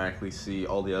can automatically see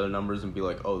all the other numbers and be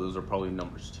like, oh, those are probably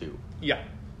numbers too. Yeah.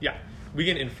 We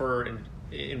can infer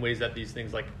in ways that these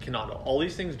things like cannot. All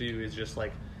these things do is just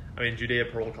like, I mean, Judea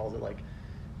Pearl calls it like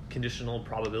conditional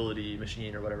probability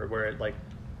machine or whatever, where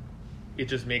it it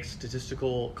just makes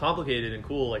complicated and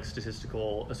cool like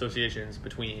statistical associations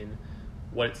between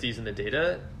what it sees in the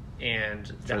data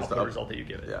and the output result that you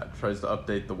give it. Yeah, it tries to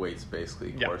update the weights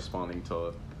basically corresponding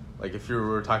to, like if you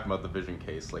were talking about the vision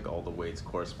case, like all the weights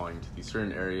corresponding to these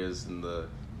certain areas in the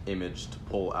image to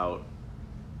pull out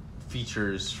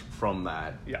features from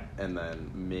that, and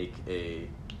then make a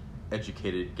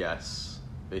educated guess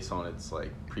based on its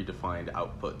like predefined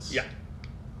outputs. Yeah.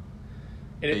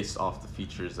 And based off the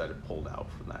features that it pulled out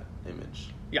from that image.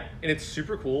 Yeah, and it's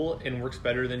super cool and works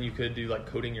better than you could do like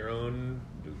coding your own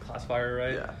classifier,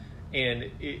 right? Yeah. And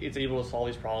it's able to solve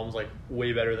these problems like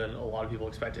way better than a lot of people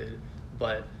expected.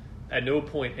 But at no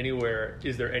point anywhere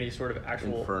is there any sort of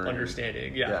actual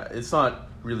understanding. Yeah, it's not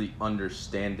really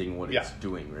understanding what it's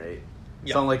doing, right?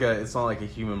 It's not like a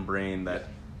human brain that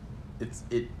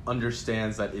it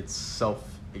understands that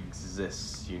itself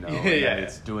exists, you know, and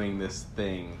it's doing this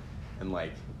thing and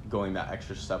like going that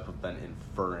extra step of then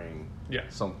inferring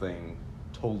something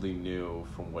totally new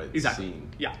from what it's seen.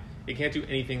 Yeah, it can't do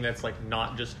anything that's like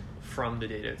not just from the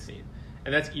data it's seen,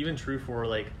 and that's even true for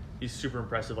like these super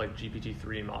impressive like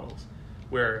GPT-3 models,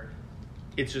 where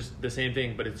it's just the same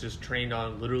thing, but it's just trained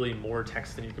on literally more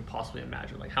text than you could possibly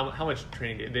imagine. Like how much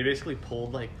training data? They basically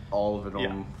pulled like all of it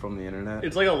from the internet.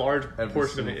 It's like a large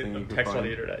portion of text on the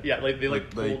internet. Yeah, like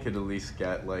they could at least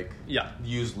get like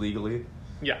used legally.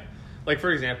 Yeah. Like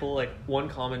for example, like one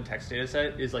common text data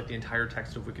set is like the entire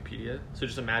text of Wikipedia. So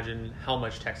just imagine how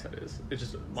much text that is. It's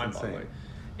just mind-boggling.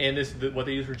 And what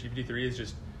they use for GPT-3 is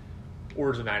just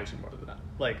orders of magnitude more than that.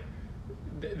 Like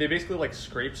they basically like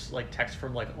scrapes like text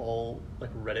from like all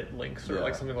like Reddit links or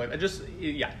like something like that. Just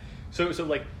So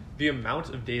like the amount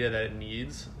of data that it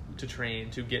needs to train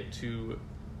to get to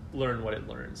learn what it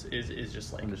learns is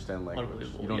just like understand language.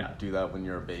 Unbelievable. You don't do that when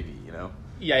you're a baby, you know?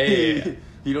 Yeah.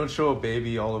 You don't show a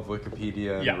baby all of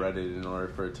Wikipedia and Reddit in order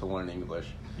for it to learn English.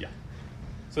 Yeah.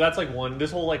 So that's like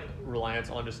this whole like reliance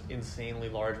on just insanely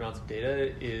large amounts of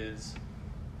data is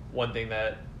one thing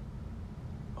that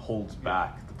holds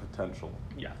back the potential.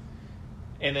 Yeah.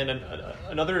 And then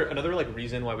another like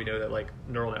reason why we know that like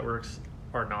neural networks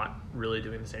are not really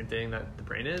doing the same thing that the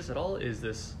brain is at all is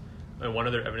this, and one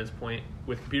other evidence point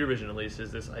with computer vision at least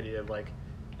is this idea of like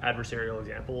adversarial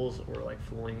examples or like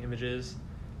fooling images,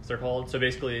 as they're called. So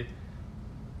basically,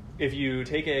 if you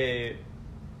take a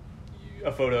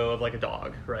photo of like a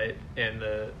dog, right, and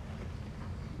the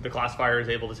classifier is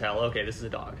able to tell, okay, this is a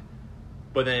dog,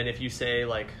 but then if you say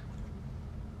okay,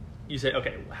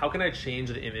 how can I change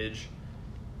the image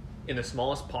in the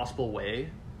smallest possible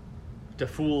way to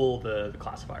fool the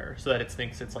classifier so that it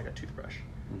thinks it's like a toothbrush?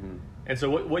 Mm-hmm. And so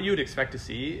what you would expect to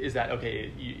see is that,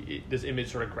 okay, this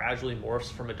image sort of gradually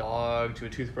morphs from a dog to a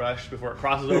toothbrush before it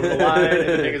crosses over the line, and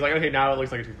the thing is like, okay, now it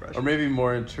looks like a toothbrush. Or maybe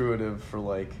more intuitive for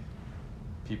like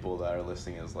people that are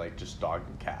listening is like just dog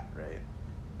and cat, right?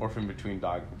 Morphing between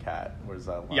dog and cat. Where's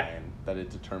that line that it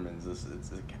determines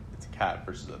it's a cat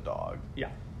versus a dog?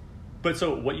 Yeah. But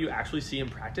so what you actually see in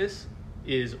practice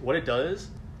is what it does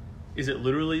is it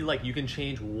literally like you can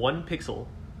change one pixel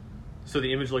so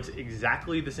the image looks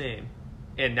exactly the same,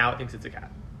 and now it thinks it's a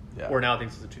cat, or now it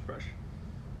thinks it's a toothbrush.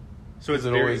 So it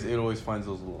always finds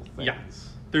those little things. Yeah,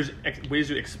 there's ways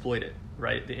to exploit it,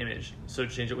 right? The image, so to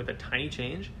change it with a tiny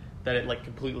change that it like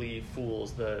completely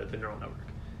fools the neural network,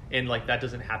 and like that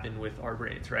doesn't happen with our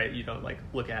brains, right? You don't like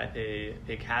look at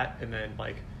a cat and then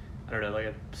like I don't know, like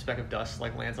a speck of dust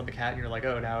like lands on the cat, and you're like,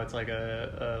 oh, now it's like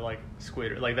a like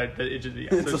squid, or like that. It just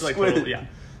it's so it's like squid. Totally,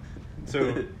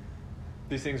 So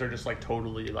these things are just like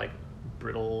totally like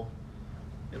brittle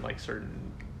in like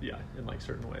certain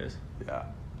ways. Yeah.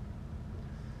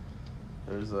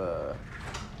 There's and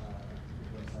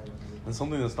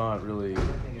something that's not really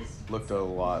looked at a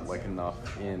lot like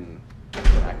enough in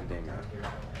academia.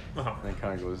 Uh-huh. And it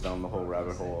kind of goes down the whole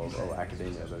rabbit hole of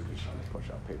academia. They're just trying to push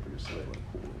out papers so they look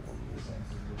cool and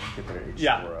get their H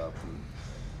score up. And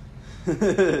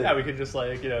yeah, we could just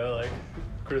like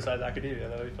criticize academia.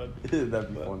 That would be fun.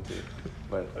 That'd be fun too.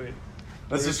 But I mean,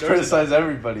 let's just criticize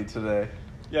everybody today.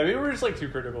 Yeah, maybe we're just like too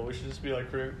critical. We should just be like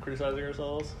criticizing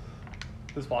ourselves.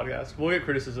 This podcast, we'll get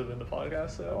criticism in the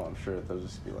podcast. So. Oh, I'm sure they'll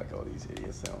just be like, "Oh, these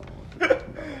idiots don't know what they're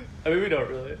talking about." I mean, we don't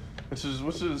really. Which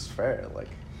is fair. Like,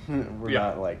 we're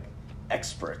not like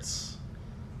experts,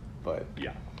 but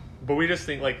but we just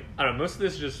think like I don't know. Most of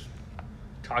this is just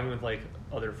talking with like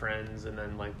other friends, and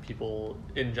then like people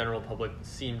in general public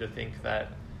seem to think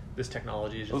that this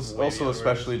technology is just also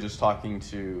especially just talking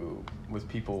with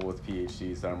people with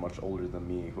PhDs that are much older than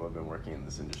me who have been working in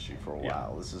this industry for a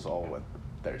while. This is all what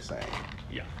they're saying.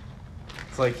 Yeah.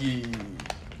 It's like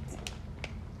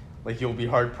like you'll be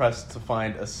hard pressed to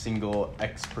find a single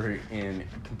expert in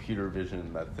computer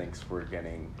vision that thinks we're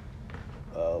getting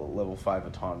level 5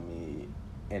 autonomy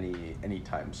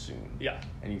anytime soon. Yeah.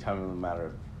 Anytime in a matter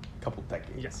of a couple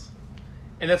decades. Yes.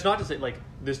 And that's not to say, like,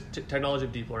 this technology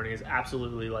of deep learning is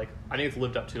absolutely, like, I think it's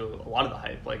lived up to a lot of the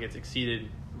hype. Like, it's exceeded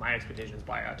my expectations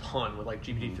by a ton with, like,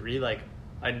 GPT-3. Like,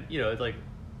 it's like,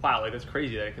 wow, like, that's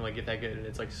crazy that I can, like, get that good. And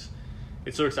it's, like,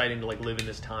 it's so exciting to, like, live in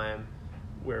this time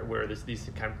where these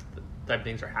kind of type of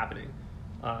things are happening.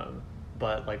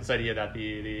 But, like, this idea that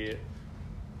the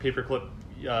paperclip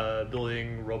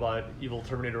building robot evil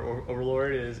Terminator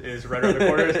overlord is right around the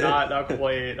corner is not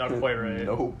quite right.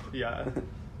 Nope. Yeah.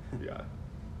 Yeah.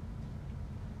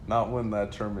 Not when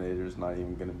that Terminator's not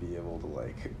even going to be able to,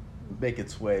 like, make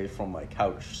its way from my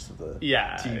couch to the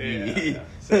TV. Yeah.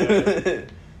 So,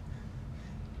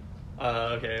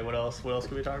 okay, what else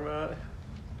can we talk about?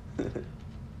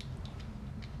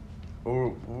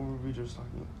 What were we just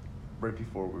talking? Right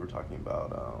before we were talking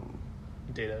about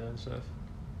Data and stuff.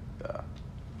 Yeah.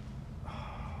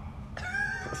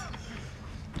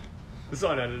 It's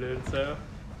unedited, so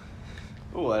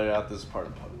We'll edit out this part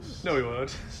of post. no, we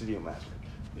won't. Studio magic.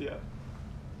 Yeah.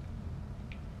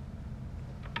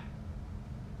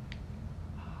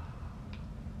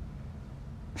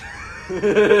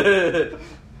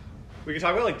 We can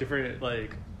talk about, like, different,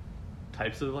 like,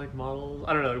 types of, like, models.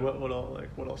 I don't know,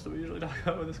 what else do we usually talk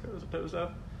about with this type of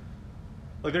stuff?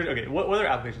 Like, what other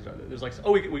applications are there? There's, like,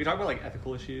 we can talk about, like,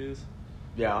 ethical issues.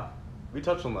 Yeah, we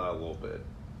touched on that a little bit.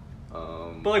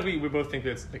 But, like, we both think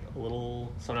that it's, like, a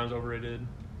little sometimes overrated.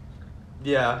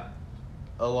 Yeah,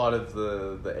 a lot of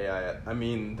the AI. I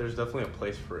mean, there's definitely a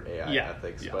place for AI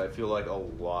ethics, but I feel like a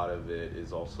lot of it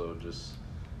is also just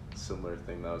a similar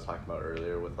thing that I was talking about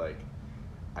earlier with, like,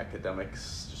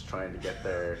 academics just trying to get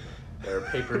their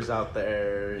papers out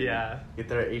there, and get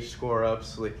their H score up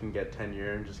so they can get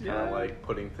tenure, and just kind of like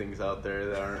putting things out there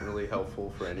that aren't really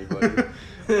helpful for anybody.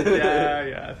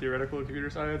 Theoretical computer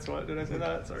science. What did I say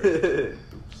that? Sorry.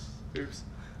 Oops.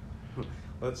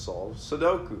 Let's solve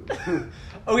Sudoku.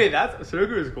 Okay,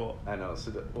 Sudoku is cool. I know.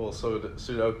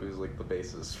 Sudoku is like the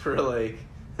basis for like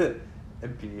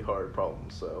MP hard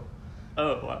problems. So.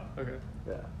 Oh wow. Okay.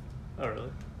 Yeah. Oh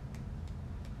really?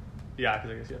 Yeah,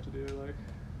 because I guess you have to do like.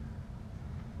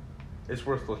 It's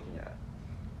worth looking at.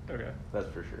 Okay. That's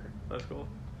for sure. That's cool.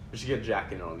 We should get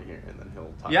Jack in on here, and then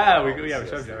he'll talk. We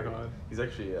should have Jack on. He's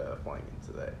actually flying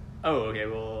in today. Oh, okay.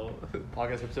 Well,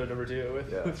 podcast episode number 2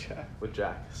 with Jack. With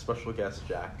Jack, special guest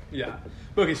Jack. Yeah.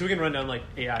 Okay, so we can run down like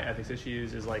AI ethics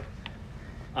issues. Is like,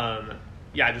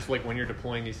 just like when you're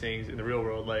deploying these things in the real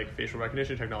world, like facial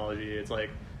recognition technology. It's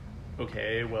like,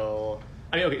 okay, well,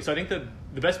 I mean, okay. So I think the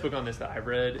best book on this that I've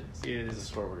read is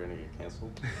this where we're gonna get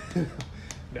canceled.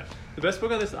 No, the best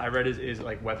book on this that I read is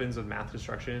like Weapons of Math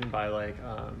Destruction by like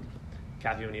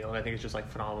Cathy O'Neil, and I think it's just like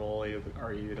phenomenal. You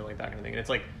argued and like that kind of thing. And it's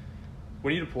like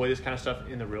when you deploy this kind of stuff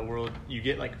in the real world, you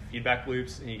get like feedback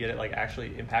loops, and you get it like actually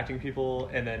impacting people.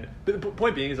 And then the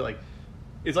point being is that like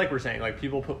it's like we're saying, like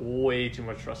people put way too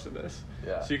much trust in this.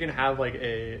 Yeah. So you can have like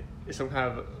some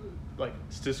kind of like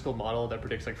statistical model that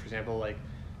predicts, like, for example, like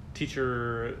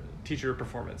teacher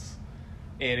performance.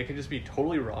 And it can just be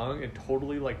totally wrong and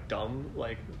totally like dumb,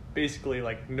 like basically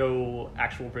like no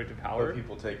actual predictive power. But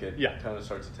people take it, kind of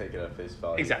start to take it at face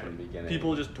value exactly. from the beginning.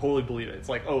 People just totally believe it. It's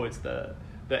like, oh, it's the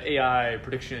AI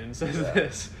prediction says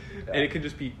this, and it can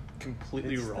just be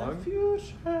completely wrong. The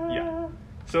future. Yeah.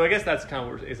 So I guess that's kind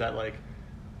of is that like,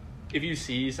 if you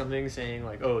see something saying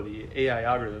like, oh, the AI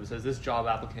algorithm says this job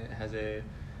applicant has a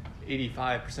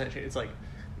 85% chance, it's like.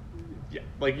 Yeah,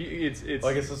 like it's.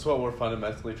 Well, I guess that's what we're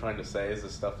fundamentally trying to say is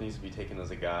this stuff needs to be taken as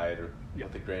a guide or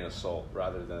with a grain of salt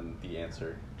rather than the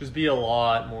answer. Just be a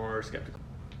lot more skeptical.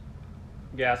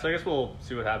 Yeah, so I guess we'll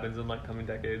see what happens in like coming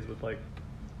decades with like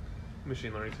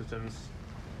machine learning systems,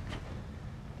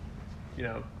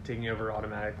 taking over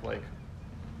automatic like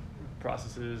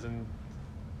processes, and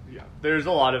there's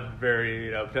a lot of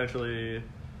very potentially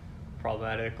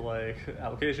problematic like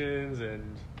applications,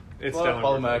 and it's a lot of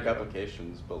problematic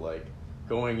applications, but like.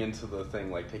 Going into the thing,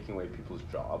 like, taking away people's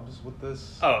jobs with this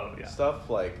stuff,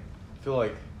 like, I feel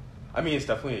like, I mean, it's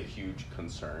definitely a huge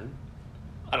concern.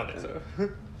 I don't think so.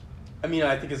 I mean,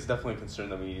 I think it's definitely a concern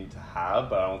that we need to have,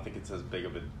 but I don't think it's as big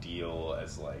of a deal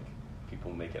as, like,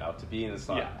 people make it out to be, and it's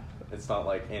not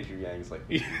like Andrew Yang's like,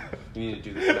 we need to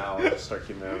do this now and just start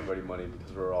giving everybody money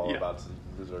because we're all about to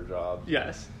lose our jobs.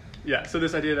 Yes. Yeah, so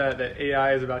this idea that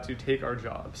AI is about to take our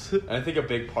jobs. And I think a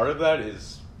big part of that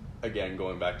is, again,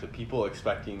 going back to people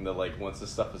expecting that, like, once this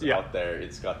stuff is out there,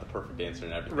 it's got the perfect answer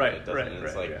and everything. It doesn't. And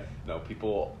it's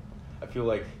people, I feel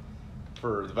like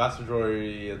for the vast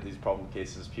majority of these problem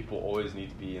cases, people always need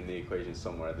to be in the equation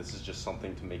somewhere. This is just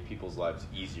something to make people's lives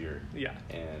easier. Yeah.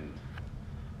 And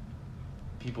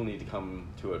people need to come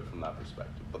to it from that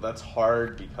perspective. But that's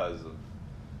hard because of,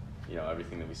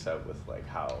 everything that we said with like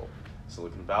how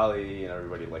Silicon Valley and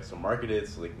everybody likes to market it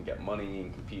so they can get money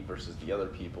and compete versus the other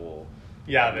people.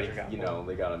 Yeah, They, venture capital.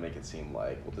 they got to make it seem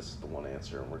like, well, this is the one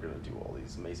answer, and we're going to do all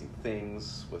these amazing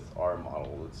things with our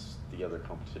model. It's the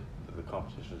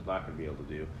competition is not going to be able to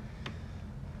do.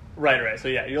 Right. So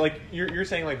yeah, you're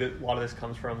saying like that a lot of this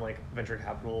comes from like venture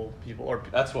capital people or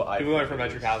That's what I people think going from at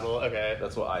venture least. capital. Okay.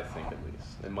 That's what I think, at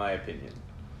least, in my opinion.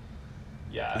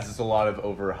 Yeah. This is a lot of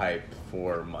overhype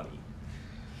for money.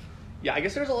 Yeah, I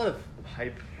guess there's a lot of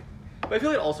hype, but I feel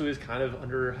like it also is kind of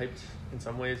underhyped in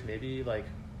some ways. Maybe like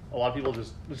a lot of people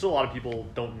a lot of people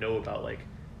don't know about like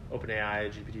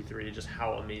OpenAI, GPT-3, just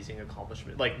how amazing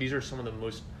accomplishment. Like these are some of the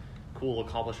most cool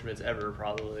accomplishments ever,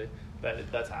 probably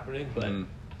that's happening. But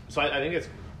so I think it's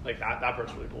like that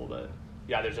part's really cool. But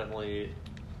yeah, there's definitely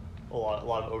a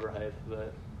lot of overhype.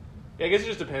 But yeah, I guess it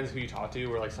just depends who you talk to.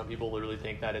 Where like some people literally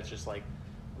think that it's just like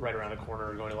right around the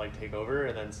corner going to like take over,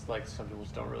 and then like some people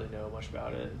just don't really know much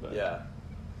about it. But Yeah.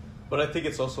 But I think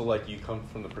it's also like you come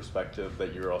from the perspective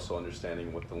that you're also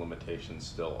understanding what the limitations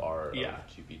still are of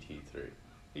GPT-3.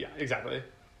 Yeah, exactly.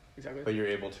 But you're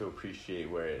able to appreciate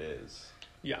where it is.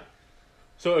 Yeah.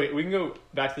 So okay, we can go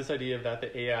back to this idea of that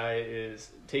the AI is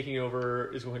taking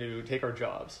over, is going to take our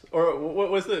jobs. Or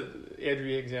what was the Andrew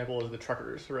example of the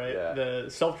truckers, right? Yeah. The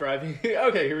self-driving.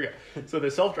 Okay, here we go. So the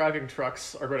self-driving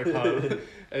trucks are going to come,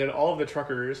 and then all of the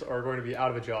truckers are going to be out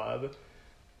of a job,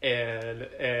 and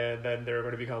then they're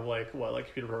going to become like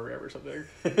computer programmer or something.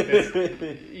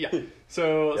 Yeah.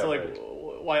 So Yeah, like,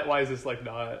 right. why is this like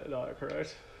not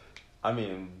correct? I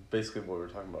mean, basically what we were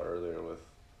talking about earlier with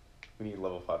we need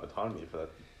level 5 autonomy for that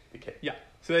to be Yeah.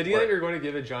 So the idea Right. that you're going to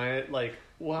give a giant, like,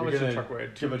 well, how much does a truck weigh?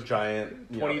 Give a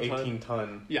giant,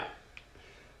 18-ton Yeah.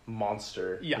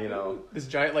 monster, Yeah. This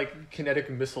giant, like, kinetic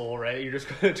missile, right? You're just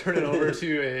going to turn it over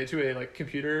to a like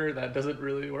computer that doesn't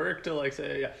really work to like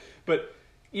say, yeah. But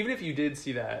even if you did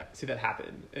see that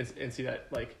happen and see that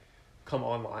like come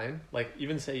online, like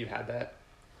even say you had that,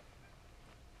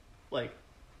 like,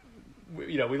 we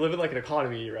live in like an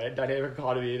economy, right? Dynamic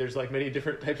economy. There's like many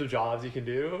different types of jobs you can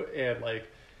do, and like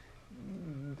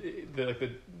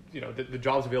the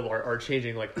jobs available are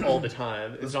changing like all the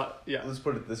time. It's not. Yeah. Let's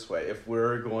put it this way: if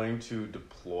we're going to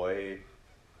deploy,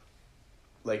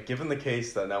 like, given the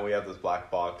case that now we have this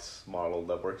black box model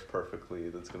that works perfectly,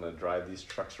 that's going to drive these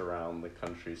trucks around the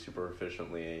country super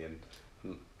efficiently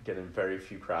and get in very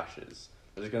few crashes,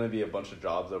 there's going to be a bunch of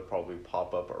jobs that probably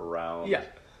pop up around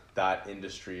that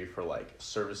industry for like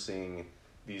servicing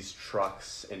these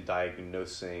trucks and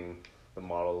diagnosing the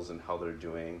models and how they're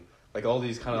doing, like all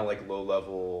these kind of like low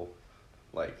level,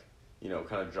 like,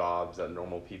 kind of jobs that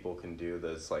normal people can do.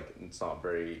 That's like, it's not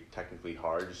very technically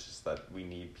hard. It's just that we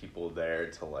need people there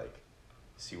to like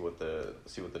see what the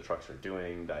trucks are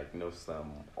doing, diagnose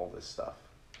them, all this stuff,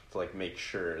 to like make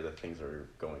sure that things are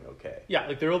going okay. Yeah,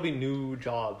 like there will be new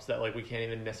jobs that like we can't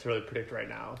even necessarily predict right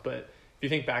now. But if you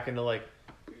think back into like,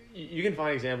 you can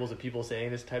find examples of people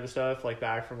saying this type of stuff like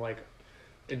back from like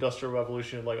industrial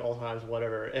revolution, like all times,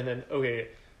 whatever. And then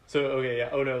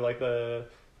like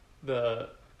the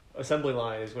assembly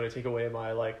line is going to take away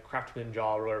my like craftsman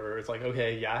job or whatever. It's like,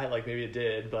 okay, yeah, like maybe it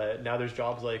did, but now there's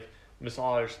jobs like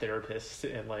massage therapists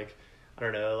and like, I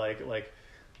don't know,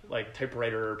 like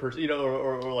typewriter person,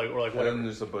 or like whatever. And then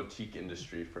there's a boutique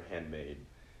industry for handmade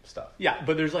stuff. Yeah,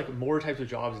 but there's like more types of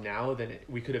jobs now than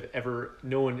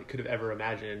no one could have ever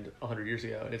imagined 100 years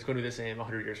ago, and it's going to be the same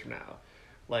 100 years from now.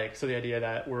 Like, so the idea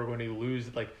that we're going to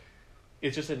lose, like,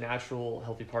 it's just a natural,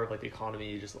 healthy part of like the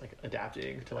economy, just like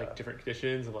adapting to like different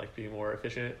conditions and like being more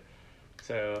efficient.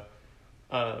 So,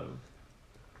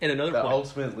 and another that point,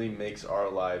 ultimately makes our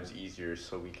lives easier,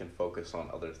 so we can focus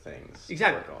on other things.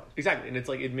 Exactly. To work on. Exactly, and it's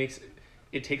like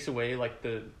it takes away like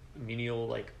the menial,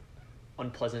 like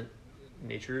unpleasant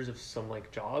natures of some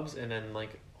like jobs, and then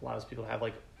like allows people to have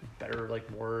like better, like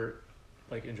more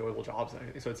like enjoyable jobs.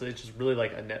 So it's just really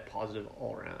like a net positive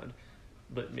all around.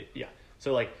 But yeah,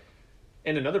 so like,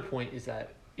 and another point is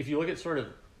that if you look at sort of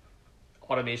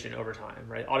automation over time,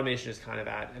 right? Automation is kind of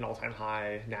at an all-time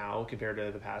high now compared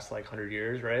to the past like 100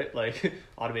 years, right? Like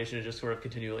automation has just sort of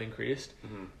continually increased.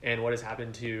 Mm-hmm. And what has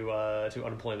happened to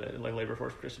unemployment and like labor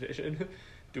force participation?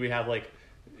 Do we have like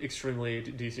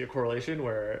do you see a correlation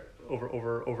where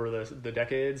over the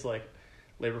decades, like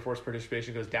labor force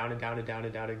participation goes down and down and down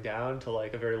and down and down to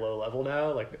like a very low level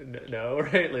now. Like no,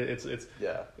 right? Like, it's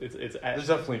Yeah. it's There's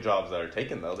definitely jobs that are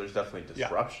taken though. There's definitely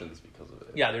disruptions because of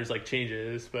it. yeah. There's like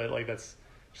changes, but like that's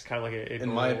just kind of like a in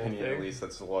my normal opinion, thing. at least,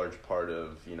 that's a large part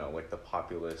of like the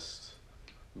populist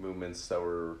movements that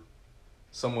were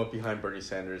somewhat behind Bernie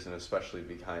Sanders and especially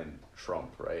behind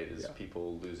Trump. Right, is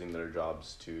people losing their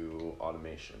jobs to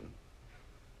automation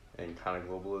and kind of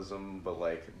globalism, but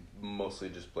like mostly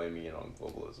just blaming it on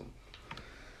globalism.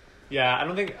 Yeah, I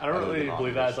don't really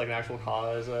believe that as automation. like an actual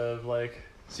cause of like.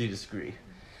 So you disagree?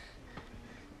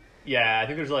 Yeah, I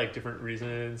think there's like different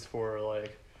reasons for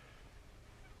like.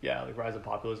 Yeah, like rise of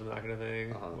populism and that kind of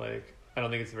thing. Uh-huh. Like, I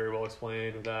don't think it's very well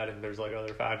explained with that, and there's like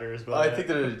other factors. But I think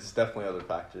there's definitely other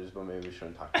factors, but maybe we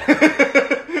shouldn't talk about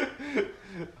it.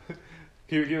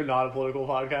 Keep it not a political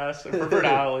podcast for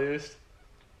now at least.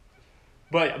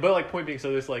 But like point being,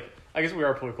 so this like I guess we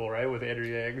are political, right, with Andrew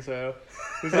Yang. So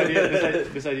this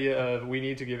idea of we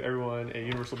need to give everyone a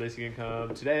universal basic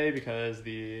income today because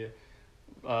the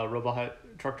robot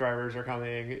truck drivers are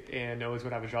coming and no one's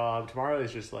gonna have a job tomorrow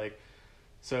is just like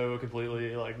so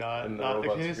completely like not And the not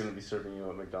robots the are case. going to be serving you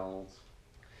at McDonald's.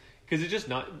 Because it's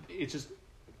just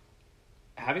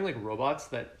having like robots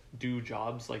that do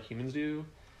jobs like humans do.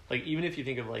 Like even if you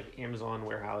think of like Amazon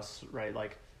warehouse, right?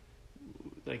 Like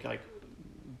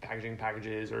packaging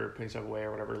packages or putting stuff away or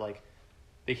whatever, like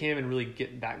they can't even really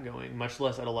get that going, much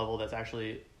less at a level that's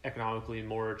actually economically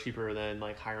more cheaper than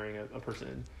like hiring a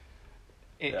person.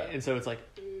 And so it's like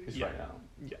Right now.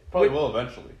 Yeah. Probably will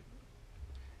eventually.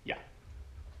 Yeah.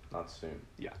 Not soon.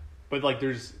 Yeah. But like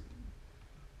there's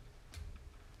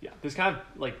kind of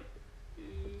like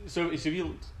so if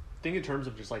you think in terms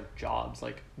of just like jobs,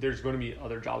 like there's going to be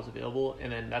other jobs available,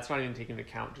 and then that's not even taking into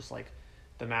account just like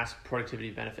the mass productivity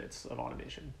benefits of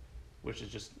automation, which is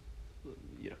just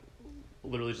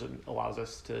literally just allows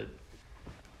us to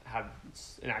have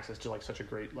an access to like such a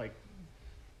great like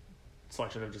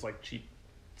selection of just like cheap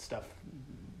stuff.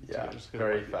 Yeah, just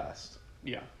very fast.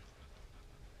 Yeah.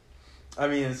 I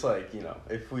mean, it's like,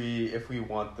 if we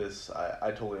want this,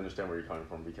 I totally understand where you're coming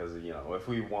from, because, if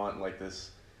we want like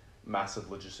this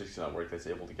massive logistics network that's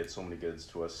able to get so many goods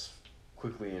to us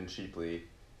quickly and cheaply,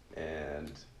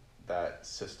 and that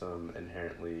system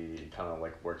inherently kind of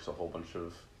like works a whole bunch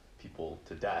of people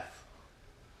to death,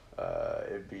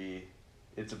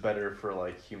 it's better for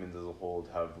like humans as a whole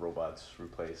to have robots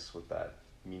replace with that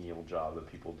menial job that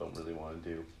people don't really want to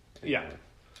do anymore. Yeah.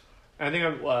 I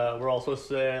think we're all supposed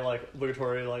to say, like,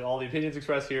 obligatory, like, all the opinions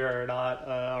expressed here are not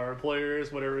our employers,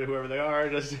 whoever they are,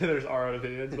 just there's our own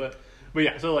opinions. But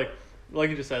yeah, so, like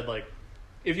you just said, like,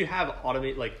 if you have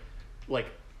like,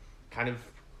 kind of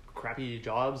crappy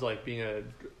jobs, like being a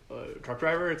truck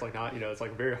driver, it's, like, not, it's,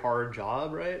 like, a very hard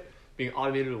job, right? Being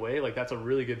automated away, like, that's a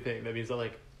really good thing. That means that,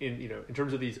 like, in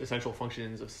terms of these essential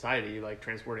functions of society, like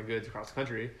transporting goods across the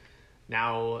country,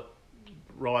 now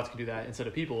robots can do that instead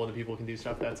of people, and the people can do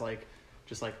stuff that's like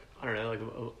just like I don't know, like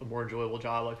a more enjoyable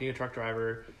job, like being a truck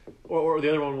driver, or the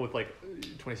other one with like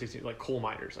 2016, like coal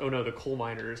miners. Oh no, the coal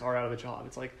miners are out of a job.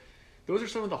 It's like those are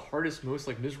some of the hardest, most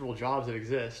like miserable jobs that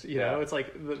exist. You know, it's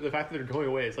like the fact that they're going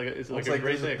away. It's like a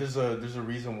great thing. There's a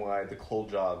reason why the coal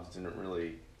jobs didn't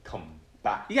really come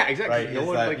back. Yeah, exactly. Right? No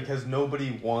one, like, because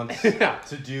nobody wants Yeah.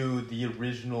 to do the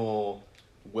original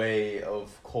way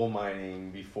of coal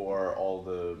mining before all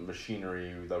the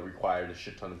machinery that required a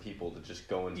shit ton of people to just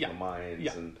go into the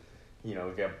mines and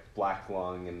get black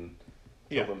lung and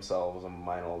kill themselves and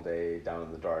mine all day down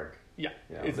in the dark.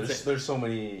 There's so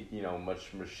many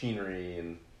much machinery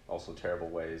and also terrible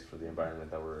ways for the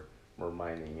environment that we're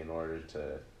mining in order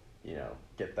to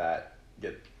get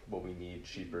what we need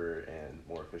cheaper and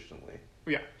more efficiently.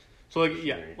 So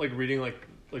like reading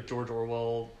like George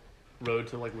Orwell Road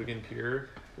to like Wigan Pier,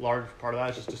 large part of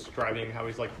that is just describing how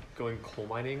he's like going coal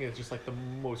mining. It's just like the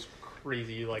most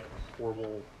crazy, like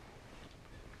horrible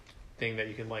thing that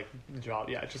you can like job.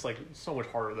 Yeah, it's just like so much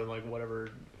harder than like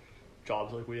whatever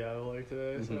jobs like we have like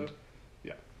today. Mm-hmm.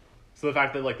 So the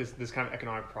fact that like this kind of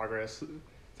economic progress,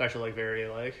 it's actually like very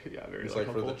very. It's like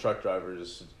like for the truck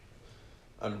drivers,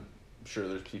 I'm sure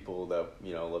there's people that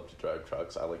love to drive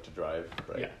trucks. I like to drive,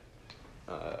 right?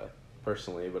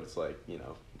 Personally, but it's like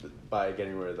by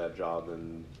getting rid of that job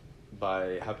and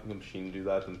by having the machine do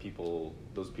that, then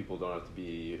those people don't have to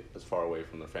be as far away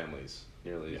from their families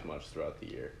nearly as much throughout the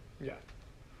year. Yeah.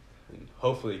 And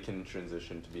hopefully can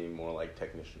transition to being more like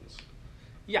technicians.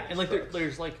 Yeah, and like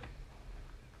there's like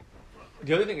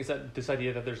the other thing is that this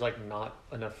idea that there's like not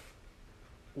enough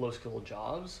low skilled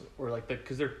jobs, or like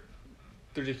because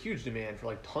there's a huge demand for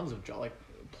like tons of jobs, like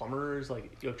plumbers,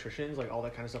 like electricians, like all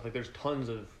that kind of stuff. Like there's tons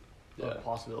of Yeah.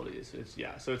 possibilities. So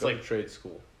it's Go to like trade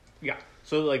school.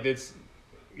 so like it's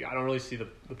I don't really see the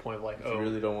point of like If you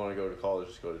really don't want to go to college,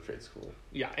 just go to trade school.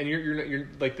 and you're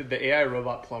like the AI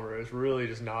robot plumber is really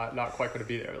just not quite going to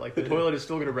be there. Like the toilet is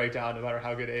still going to break down no matter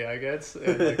how good AI gets.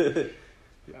 And, like,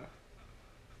 yeah.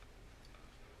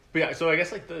 But yeah, so I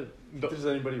guess like If there's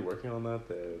anybody working on that,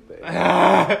 they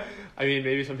I mean,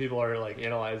 maybe some people are like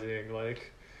analyzing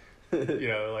like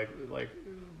like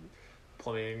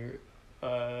plumbing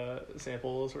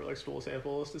samples or like stool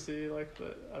samples to see like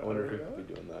I wonder who could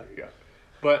be doing that. Yeah.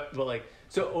 But like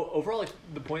so overall like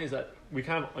the point is that we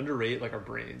kind of underrate like our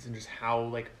brains and just how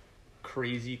like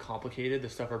crazy complicated the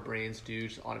stuff our brains do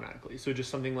just automatically. So just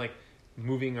something like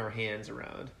moving our hands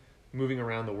around, moving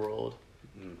around the world,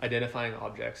 identifying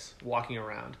objects, walking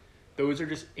around. Those are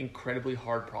just incredibly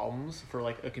hard problems for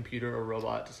like a computer or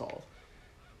robot to solve.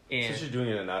 And Since you're doing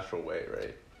it in a natural way,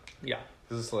 right? yeah.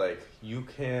 Because it's like you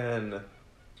can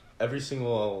every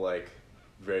single like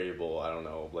variable, I don't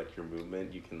know, like your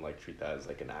movement, you can like treat that as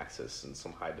like an axis in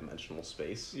some high dimensional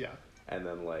space. Yeah. And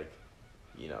then like,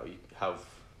 you have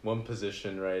one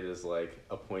position, right, is like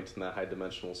a point in that high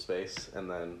dimensional space, and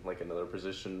then like another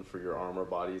position for your arm or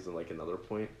bodies and like another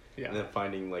point. Yeah. And then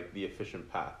finding like the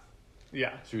efficient path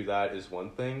Yeah. through that is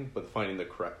one thing, but finding the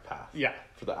correct path Yeah.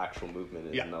 for the actual movement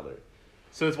is Yeah. another.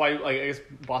 So that's why like I guess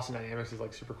Boston Dynamics is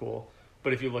like super cool.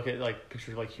 But if you look at like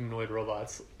pictures of like humanoid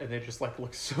robots and they just like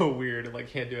look so weird and like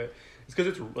can't do it, it's because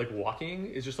it's like walking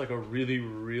is just like a really,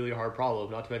 really hard problem,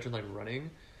 not to mention like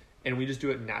running. And we just do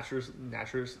it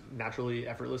naturally,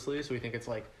 effortlessly. So we think it's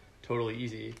like totally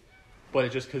easy, but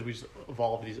it's just because we just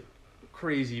evolved these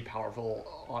crazy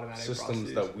powerful automatic Systems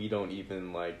processes. that we don't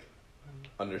even like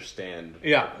understand.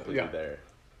 Yeah, are completely yeah. there.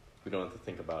 We don't have to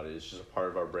think about it. It's just a part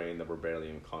of our brain that we're barely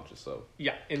even conscious of.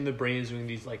 Yeah, and the brain is doing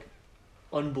these like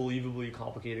unbelievably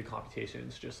complicated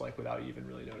computations just like without even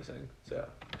really noticing. So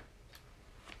Yeah.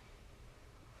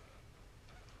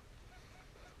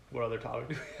 what other topic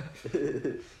do we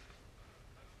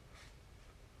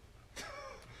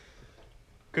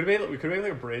have? We could make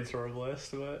like a brainstorm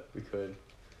list, but We could.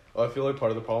 Well, I feel like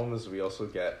part of the problem is we also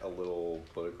get a little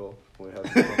political when we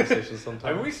have these conversations sometimes.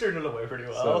 I mean we steered it away pretty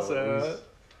well. So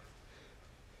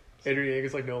Andrew Yang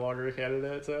is like no longer a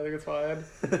candidate, so I think it's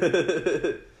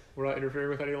fine. We're not interfering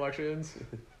with any elections.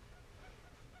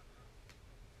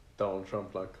 Donald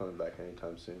Trump not coming back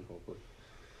anytime soon, hopefully.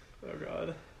 Oh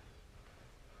god.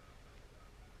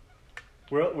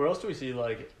 Where else do we see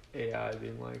like AI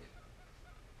being like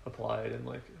applied in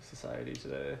like society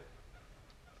today?